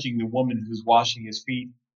everybody's judging the woman who's washing his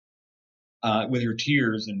feet with her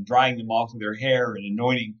tears and drying them off with her hair and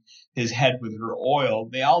anointing his head with her oil.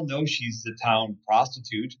 They all know she's the town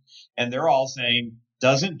prostitute, and they're all saying,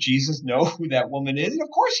 doesn't Jesus know who that woman is? And of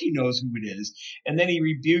course he knows who it is. And then he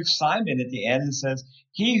rebukes Simon at the end and says,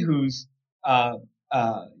 he who's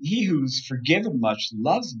forgiven much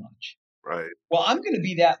loves much. Right. Well, I'm going to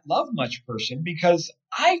be that love much person because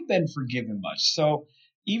I've been forgiven much. So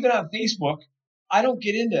even on Facebook, I don't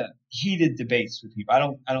get into heated debates with people. I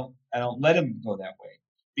don't let them go that way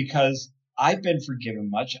because I've been forgiven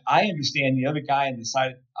much. I understand the other guy on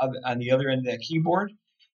the other end of that keyboard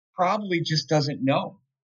probably just doesn't know.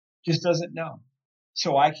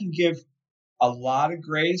 So I can give a lot of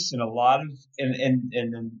grace and a lot of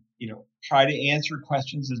and try to answer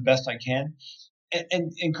questions as best I can.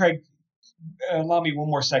 And Craig, allow me one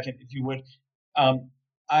more second, if you would.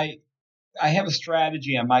 I have a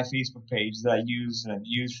strategy on my Facebook page that I use and I've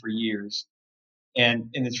used for years, and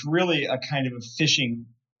it's really a kind of a fishing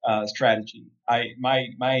strategy.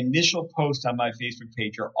 My initial posts on my Facebook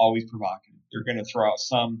page are always provocative. They're going to throw out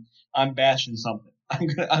I'm bashing something.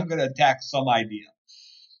 I'm gonna attack some idea.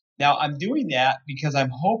 Now I'm doing that because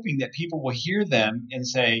I'm hoping that people will hear them and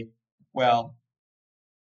say, well,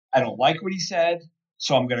 I don't like what he said,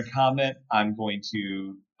 so I'm going to comment. I'm going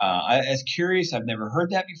to, as curious, I've never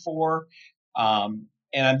heard that before. And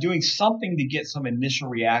I'm doing something to get some initial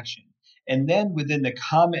reaction. And then within the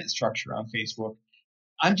comment structure on Facebook,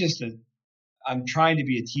 I'm trying to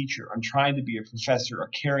be a teacher. I'm trying to be a professor, a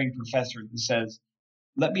caring professor that says,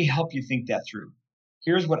 let me help you think that through.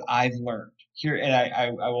 Here's what I've learned here. And I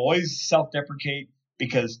will always self-deprecate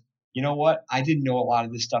because you know what? I didn't know a lot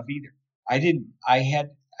of this stuff either. I had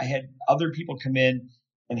other people come in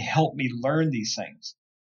and help me learn these things.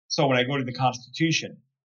 So when I go to the Constitution,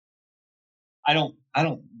 I don't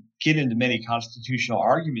get into many constitutional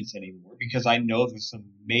arguments anymore because I know there's some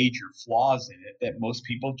major flaws in it that most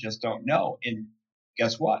people just don't know. And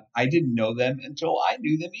guess what? I didn't know them until I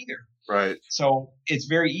knew them either. Right. So it's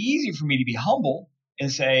very easy for me to be humble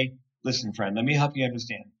and say, listen, friend, let me help you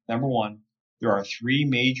understand. Number one, there are three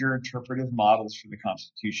major interpretive models for the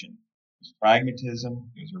Constitution. There's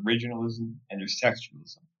pragmatism, there's originalism, and there's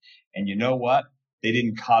textualism. And you know what? They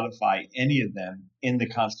didn't codify any of them in the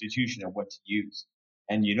Constitution of what to use.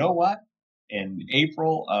 And you know what? In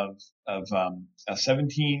April of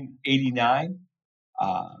 1789,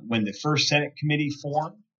 when the first Senate committee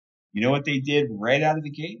formed, you know what they did right out of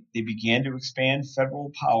the gate? They began to expand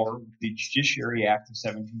federal power with the Judiciary Act of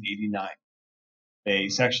 1789.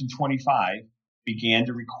 Section 25 began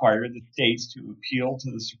to require the states to appeal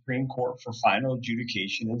to the Supreme Court for final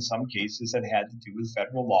adjudication in some cases that had to do with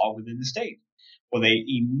federal law within the state. Well, they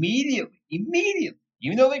immediately,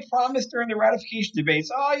 even though they promised during the ratification debates,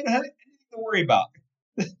 you don't have anything to worry about.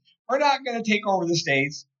 We're not going to take over the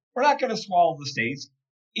states. We're not going to swallow the states.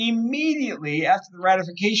 Immediately after the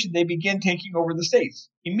ratification, they begin taking over the states.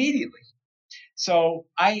 Immediately. So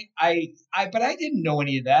but I didn't know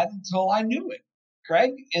any of that until I knew it,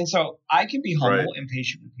 Craig. And so I can be humble and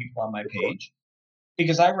patient with people on my page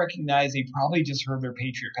because I recognize they probably just heard their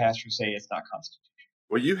patriot pastor say it's not constitutional.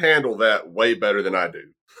 Well, you handle that way better than I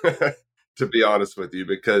do, to be honest with you,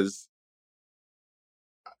 because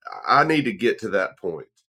I need to get to that point.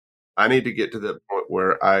 I need to get to the point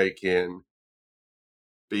where I can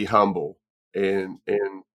be humble and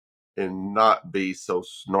not be so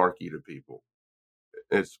snarky to people.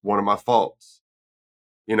 It's one of my faults.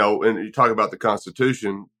 And you talk about the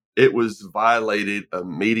Constitution, it was violated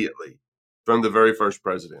immediately from the very first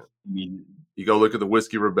president. You go look at the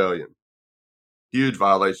Whiskey Rebellion. Huge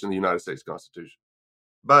violation of the United States Constitution.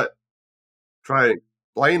 But try to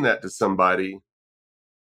explain that to somebody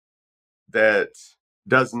that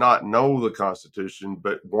does not know the Constitution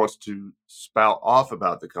but wants to spout off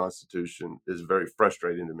about the Constitution is very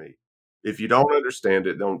frustrating to me. If you don't understand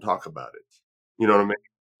it, don't talk about it. You know what I mean?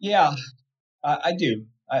 Yeah, I do.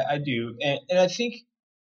 I do. And I think,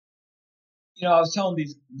 I was telling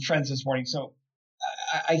these friends this morning. So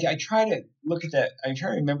I try to look at that. I try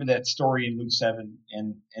to remember that story in Luke 7,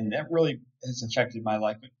 and that really has affected my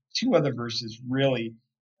life. But two other verses really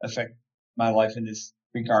affect my life in this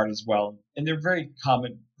regard as well. And they're very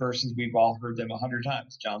common verses. We've all heard them 100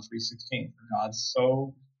 times. John 3:16, for God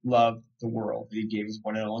so loved the world that he gave his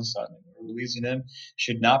one and only son. And whoever believes in him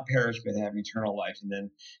should not perish but have eternal life. And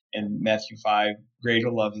then in Matthew 5,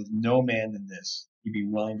 greater love has no man than this, he'd be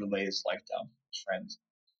willing to lay his life down for his friends.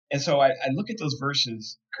 And so I look at those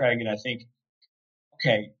verses, Craig, and I think,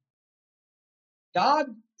 okay, God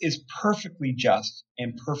is perfectly just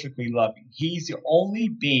and perfectly loving. He's the only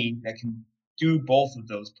being that can do both of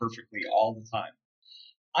those perfectly all the time.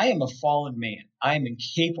 I am a fallen man. I am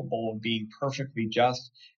incapable of being perfectly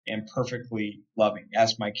just and perfectly loving.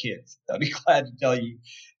 Ask my kids. They'll be glad to tell you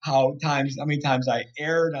how many times I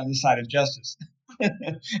erred on the side of justice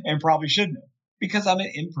and probably shouldn't have, because I'm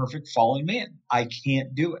an imperfect fallen man. I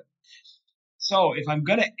can't do it. So if I'm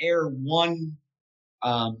going to err on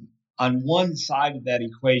one side of that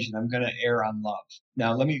equation, I'm going to err on love.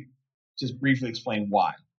 Now, let me just briefly explain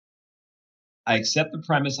why. I accept the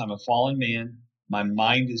premise I'm a fallen man. My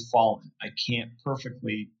mind is fallen. I can't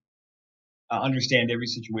perfectly understand every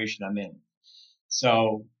situation I'm in.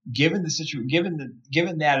 So, given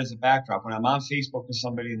that as a backdrop, when I'm on Facebook with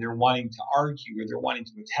somebody and they're wanting to argue or they're wanting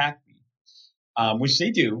to attack me, which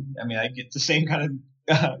they do. I mean, I get the same kind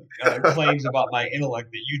of claims about my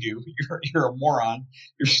intellect that you do. You're a moron.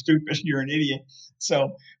 You're stupid. You're an idiot.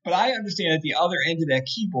 So, but I understand at the other end of that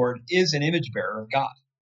keyboard is an image bearer of God.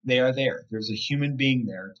 They are there. There's a human being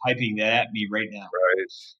there typing that at me right now. Right.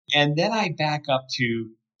 And then I back up to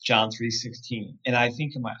John 3:16, and I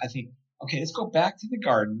think, okay, let's go back to the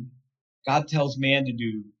garden. God tells man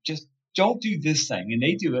to just don't do this thing, and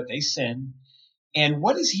they do it. They sin. And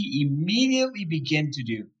what does he immediately begin to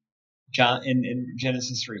do? John in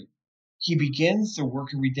Genesis 3. He begins the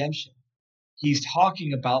work of redemption. He's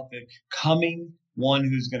talking about the coming one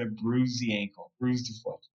who's going to bruise the ankle, bruise the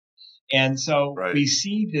foot. And so we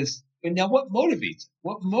see this. And now what motivates it?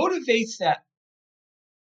 What motivates that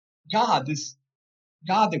God, this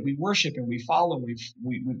God that we worship and we follow,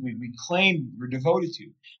 we claim we're devoted to?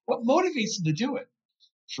 What motivates him to do it?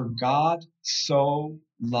 For God so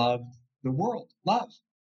loved the world. Love.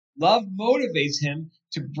 Love motivates him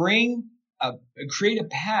to create a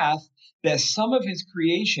path that some of his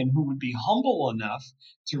creation who would be humble enough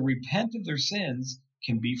to repent of their sins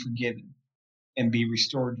can be forgiven and be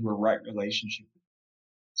restored to a right relationship.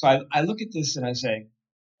 So I look at this and I say,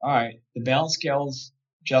 all right, the balance scales,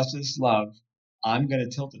 justice, love. I'm going to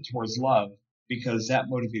tilt it towards love because that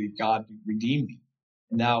motivated God to redeem me.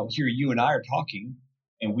 And now here you and I are talking,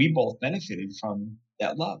 and we both benefited from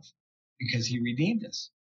that love because he redeemed us.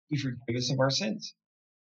 He forgave us of our sins.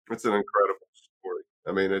 It's an incredible story.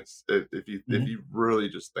 I mean, if you really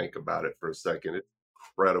just think about it for a second, it's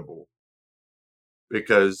incredible,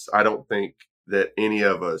 because I don't think that any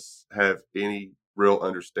of us have any real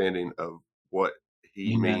understanding of what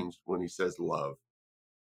he means when he says love.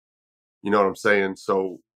 You know what I'm saying?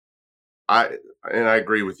 So I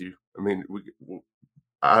agree with you. I mean,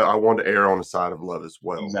 I want to err on the side of love as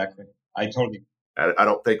well. Exactly. I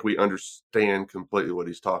don't think we understand completely what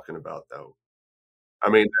he's talking about, though. I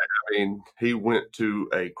mean, he went to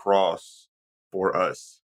a cross for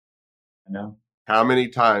us. I know. How many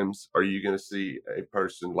times are you going to see a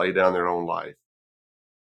person lay down their own life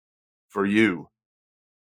for you?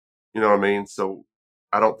 You know what I mean? So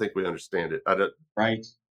I don't think we understand it. Right.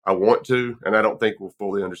 I want to, and I don't think we'll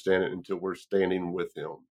fully understand it until we're standing with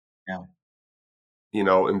him. Yeah. You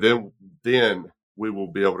know, and then we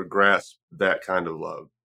will be able to grasp that kind of love,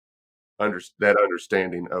 that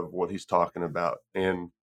understanding of what he's talking about. And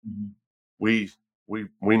we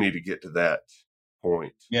need to get to that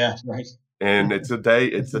point. Yeah, right. And it's a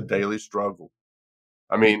daily struggle.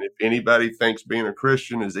 I mean, if anybody thinks being a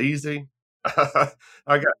Christian is easy, I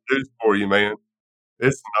got news for you, man.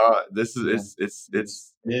 It's not.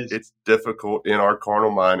 It's difficult in our carnal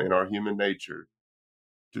mind, in our human nature,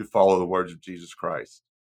 to follow the words of Jesus Christ.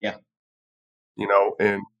 Yeah. You know,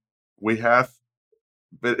 and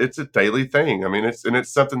but it's a daily thing. I mean,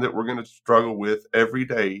 it's something that we're going to struggle with every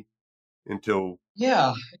day until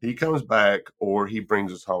he comes back or he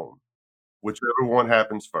brings us home, whichever one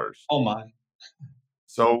happens first. Oh my.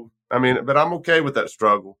 So I mean, but I'm okay with that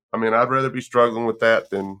struggle. I mean, I'd rather be struggling with that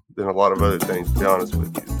than a lot of other things, to be honest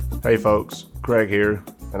with you. Hey folks, Craig here,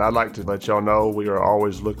 and I'd like to let y'all know we are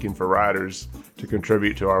always looking for writers to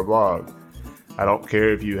contribute to our blog. I don't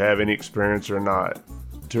care if you have any experience or not.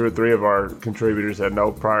 2 or 3 of our contributors had no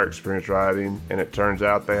prior experience writing, and it turns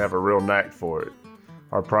out they have a real knack for it.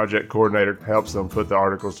 Our project coordinator helps them put the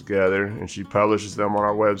articles together, and she publishes them on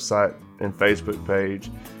our website and Facebook page,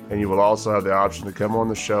 and you will also have the option to come on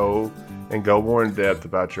the show and go more in depth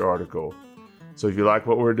about your article. So if you like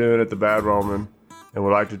what we're doing at The Bad Roman and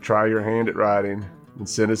would like to try your hand at writing, then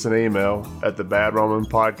send us an email at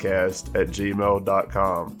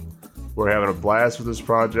thebadromanpodcast@gmail.com. We're having a blast with this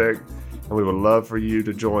project, and we would love for you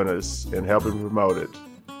to join us in helping promote it.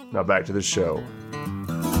 Now back to the show.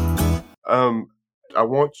 I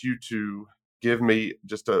want you to give me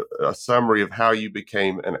just a summary of how you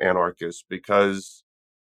became an anarchist, because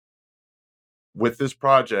with this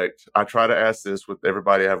project, I try to ask this with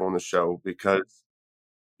everybody I have on the show, because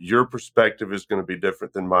your perspective is going to be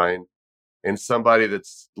different than mine. And somebody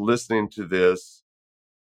that's listening to this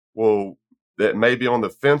that may be on the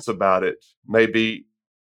fence about it, maybe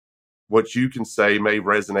what you can say may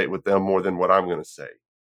resonate with them more than what I'm going to say.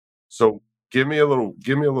 So give me a little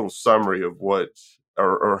summary of what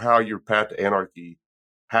or how your path to anarchy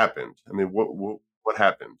happened. I mean, what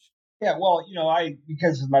happened? Yeah, well,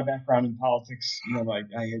 because of my background in politics,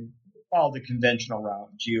 I had followed the conventional route,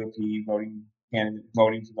 GOP voting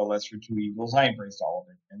for the lesser of two evils. I embraced all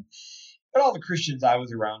of it, but all the Christians I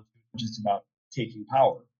was around were just about taking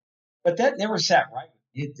power. But that never sat right with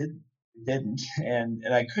me. It didn't, and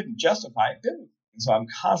I couldn't justify it biblically. And so I'm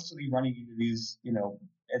constantly running into these,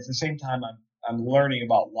 at the same time I'm learning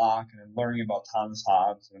about Locke, and I'm learning about Thomas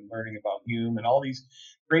Hobbes, and I'm learning about Hume, and all these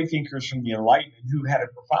great thinkers from the Enlightenment who had a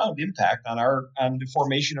profound impact on the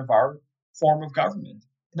formation of our form of government.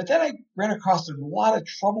 But then I ran across a lot of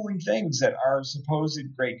troubling things that our supposed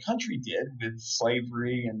great country did with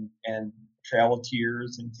slavery and Trail of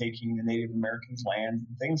Tears and taking the Native Americans' land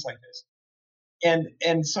and things like this.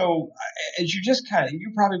 And so as you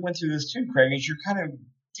probably went through this too, Craig, as you're kind of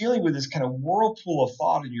dealing with this kind of whirlpool of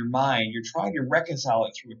thought in your mind, you're trying to reconcile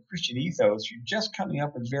it through a Christian ethos, you're just coming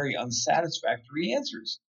up with very unsatisfactory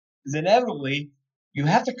answers. Because inevitably, you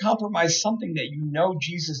have to compromise something that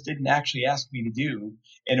Jesus didn't actually ask me to do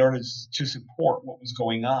in order to support what was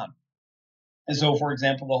going on. And so, for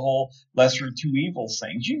example, the whole lesser of two evils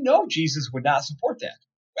thing, Jesus would not support that.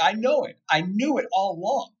 I know it. I knew it all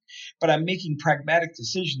along. But I'm making pragmatic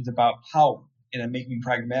decisions about power, and I'm making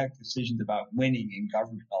pragmatic decisions about winning in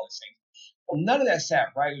government and all these things. Well, none of that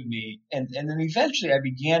sat right with me. And then eventually I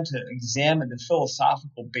began to examine the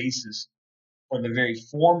philosophical basis for the very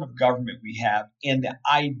form of government we have and the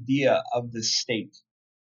idea of the state.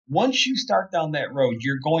 Once you start down that road,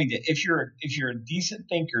 you're going to, if you're a decent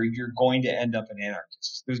thinker, you're going to end up an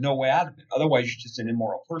anarchist. There's no way out of it. Otherwise, you're just an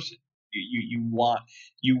immoral person. You want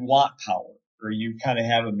power, or you kind of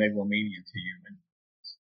have a megalomania to you and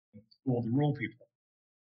to rule people.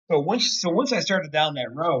 So once I started down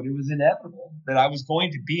that road, it was inevitable that I was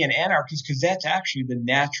going to be an anarchist, because that's actually the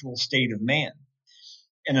natural state of man.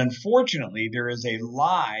 And unfortunately, there is a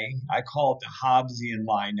lie. I call it the Hobbesian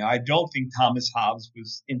lie. Now, I don't think Thomas Hobbes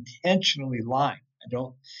was intentionally lying.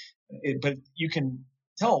 But you can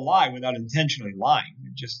tell a lie without intentionally lying.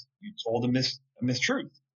 You told a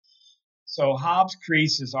mistruth. So Hobbes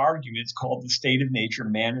creates this argument. It's called the state of nature,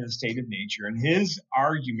 man in the state of nature. And his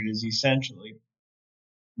argument is essentially,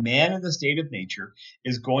 man in the state of nature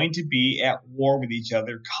is going to be at war with each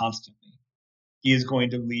other constantly. He is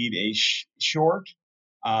going to lead a short,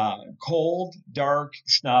 cold, dark,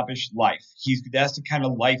 snobbish life. That's the kind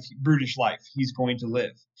of brutish life he's going to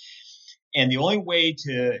live. And the only way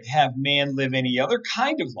to have man live any other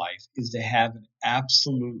kind of life is to have an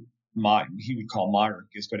absolute, he would call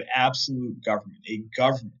monarchist, but absolute government, a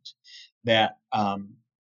government that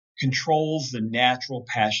controls the natural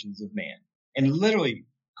passions of man. And literally,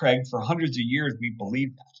 Craig, for hundreds of years, we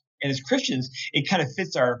believed that. And as Christians, it kind of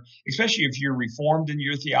fits especially if you're Reformed in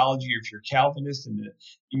your theology, or if you're Calvinist in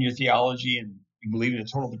your theology, and you believe in the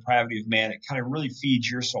total depravity of man, it kind of really feeds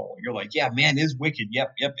your soul. You're like, yeah, man is wicked.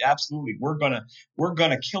 Yep, absolutely. We're gonna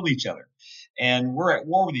kill each other, and we're at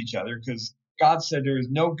war with each other because God said there is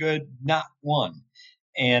no good, not one.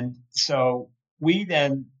 And so we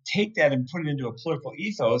then take that and put it into a political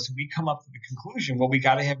ethos, and we come up to the conclusion, well, we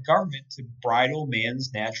got to have government to bridle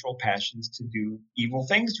man's natural passions to do evil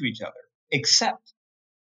things to each other. Except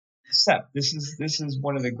this is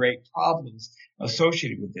one of the great problems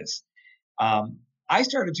associated with this. I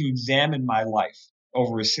started to examine my life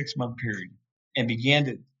over a 6-month period and began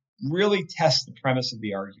to really test the premise of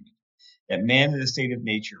the argument. that man in the state of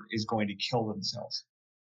nature is going to kill themselves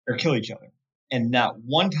or kill each other. And not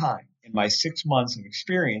one time in my 6 months of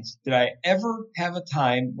experience did I ever have a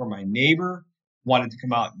time where my neighbor wanted to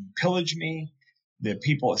come out and pillage me. The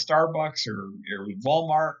people at Starbucks or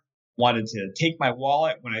Walmart wanted to take my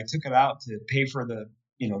wallet when I took it out to pay for the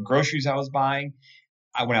groceries I was buying.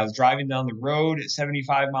 When I was driving down the road at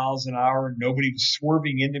 75 miles an hour, nobody was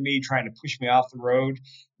swerving into me, trying to push me off the road.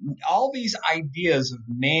 All these ideas of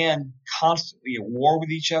man constantly at war with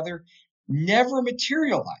each other never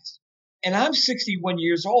materialized. And I'm 61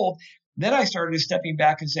 years old. Then I started stepping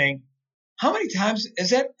back and saying, how many times has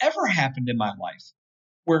that ever happened in my life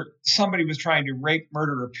where somebody was trying to rape,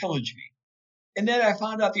 murder, or pillage me? And then I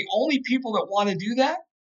found out the only people that want to do that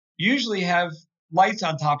usually have lights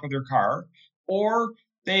on top of their car, or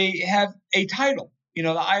they have a title, the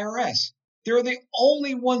IRS. They're the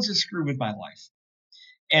only ones that screw with my life.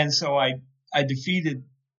 And so I defeated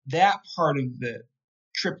that part of the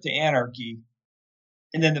trip to anarchy.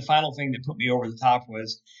 And then the final thing that put me over the top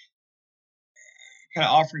was kind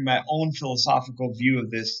of offering my own philosophical view of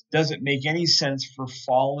this. Does it make any sense for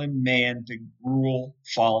fallen man to rule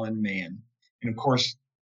fallen man? And of course,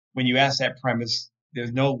 when you ask that premise,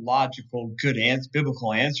 there's no logical, good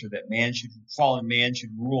biblical answer that fallen man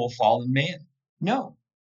should rule fallen man. No.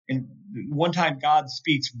 And one time God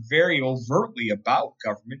speaks very overtly about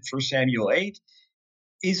government, 1 Samuel 8.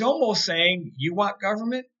 He's almost saying, you want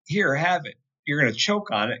government? Here, have it. You're going to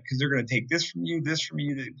choke on it because they're going to take this from you,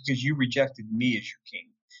 because you rejected me as your king.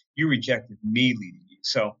 You rejected me leading you.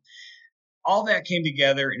 So all that came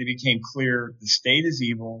together and it became clear the state is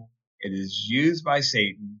evil. It is used by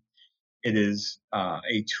Satan. It is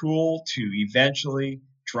a tool to eventually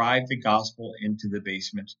drive the gospel into the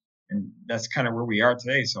basement. And that's kind of where we are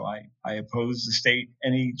today. So I oppose the state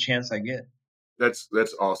any chance I get. That's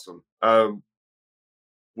awesome.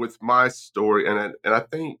 With my story, and I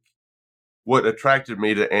think what attracted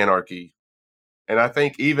me to anarchy, and I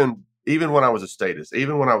think even when I was a statist,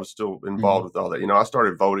 even when I was still involved with all that, I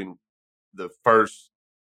started voting the first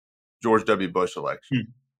George W. Bush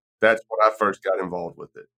election. That's when I first got involved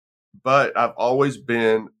with it. But I've always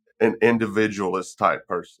been an individualist type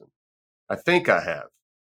person. I think I have.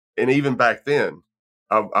 And even back then,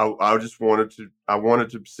 I just wanted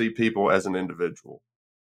to see people as an individual.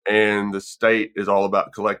 And the state is all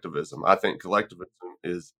about collectivism. I think collectivism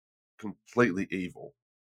is completely evil.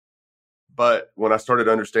 But when I started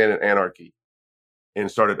understanding anarchy and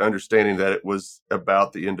started understanding that it was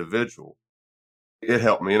about the individual, it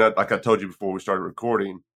helped me. And like I told you before we started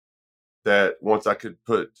recording, that once I could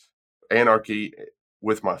put anarchy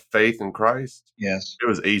with my faith in Christ, yes, it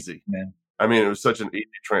was easy. Man. I mean, it was such an easy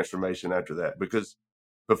transformation after that, because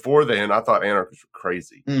before then I thought anarchists were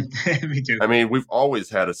crazy. Me too. I mean, we've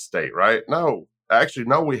always had a state, right? No, actually,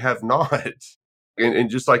 no, we have not. And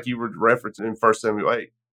just like you were referencing in 1 Samuel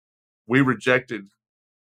 8, we rejected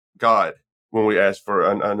God when we asked for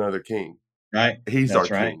another king. Right. He's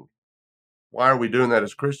That's our right. king. Why are we doing that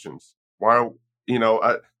as Christians?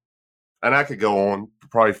 And I could go on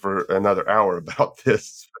probably for another hour about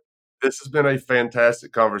this. This has been a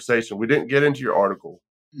fantastic conversation. We didn't get into your article.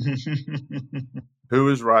 Who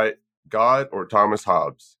is right, God or Thomas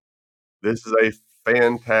Hobbes? This is a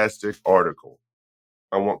fantastic article.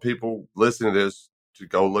 I want people listening to this to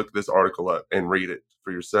go look this article up and read it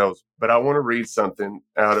for yourselves. But I want to read something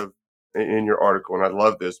in your article, and I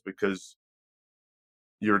love this because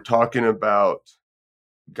you're talking about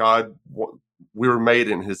God. We were made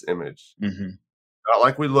in His image, not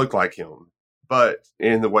like we look like Him, but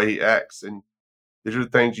in the way He acts. And these are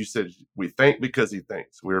the things you said. We think because He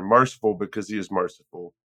thinks. We are merciful because He is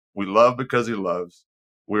merciful. We love because He loves.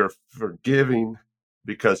 We are forgiving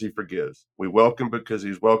because He forgives. We welcome because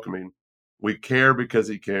He's welcoming. We care because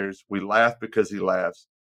He cares. We laugh because He laughs.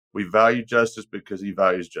 We value justice because He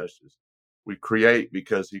values justice. We create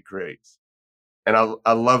because He creates. And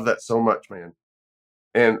I love that so much, man.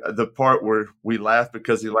 And the part where we laugh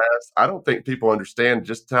because He laughs, I don't think people understand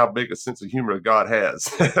just how big a sense of humor God has.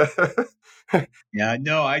 Yeah,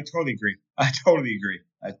 no, I totally agree. I totally agree.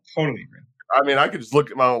 I mean, I could just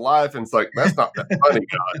look at my own life and it's like, that's not that funny,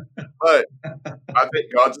 God. But I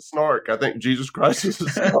think God's a snark. I think Jesus Christ is a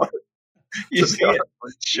snark. You see it?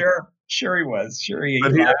 Sure He was. Sure he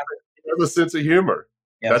But he has a sense of humor.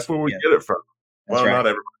 Yep. That's where we get it from. That's well, right. Not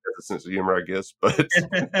everybody has a sense of humor, I guess, but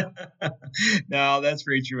no, that's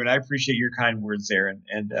very true. And I appreciate your kind words there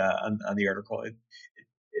and on the article.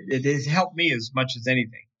 It has helped me as much as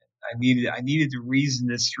anything. I needed to reason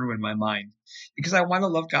this through in my mind because I want to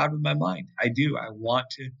love God with my mind. I do. I want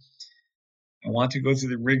to I want to go through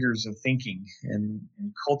the rigors of thinking and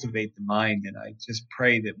cultivate the mind. And I just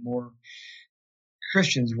pray that more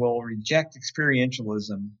Christians will reject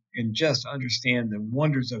experientialism and just understand the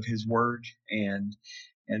wonders of his word and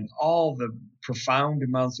all the profound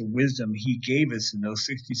amounts of wisdom he gave us in those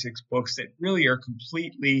 66 books that really are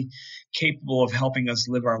completely capable of helping us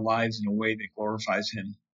live our lives in a way that glorifies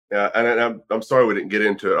him. Yeah, and I'm sorry we didn't get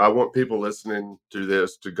into it. I want people listening to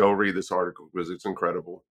this to go read this article because it's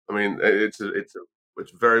incredible. I mean, it's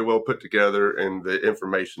very well put together, and the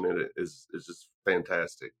information in it is just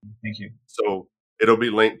fantastic. Thank you. So it'll be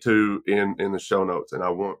linked to in the show notes, and I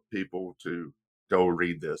want people to go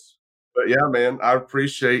read this. But yeah, man, I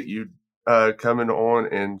appreciate you coming on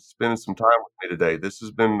and spending some time with me today. This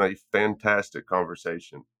has been a fantastic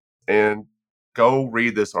conversation. And go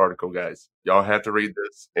read this article, guys. Y'all have to read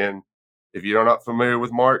this. And if you're not familiar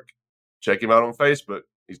with Mark, check him out on Facebook.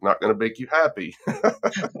 He's not going to make you happy.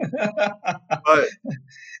 But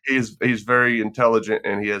he's very intelligent,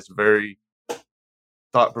 and he has very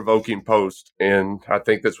thought-provoking posts. And I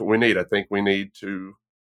think that's what we need. I think we need to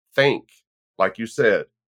think, like you said.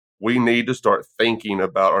 We need to start thinking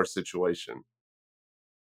about our situation.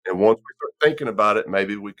 And once we start thinking about it,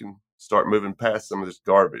 maybe we can start moving past some of this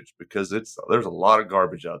garbage, because there's a lot of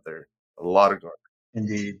garbage out there. A lot of garbage.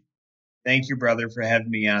 Indeed. Thank you, brother, for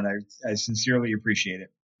having me on. I sincerely appreciate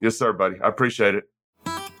it. Yes, sir, buddy. I appreciate it.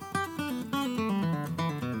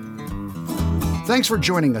 Thanks for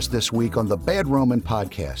joining us this week on the Bad Roman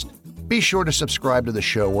Podcast. Be sure to subscribe to the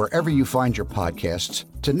show wherever you find your podcasts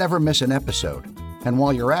to never miss an episode. And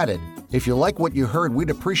while you're at it, if you like what you heard,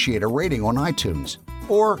 we'd appreciate a rating on iTunes.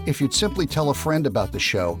 Or if you'd simply tell a friend about the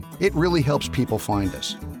show, it really helps people find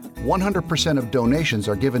us. 100% of donations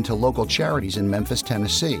are given to local charities in Memphis,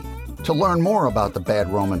 Tennessee. To learn more about the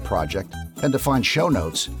Bad Roman Project and to find show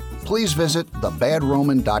notes, please visit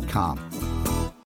thebadroman.com.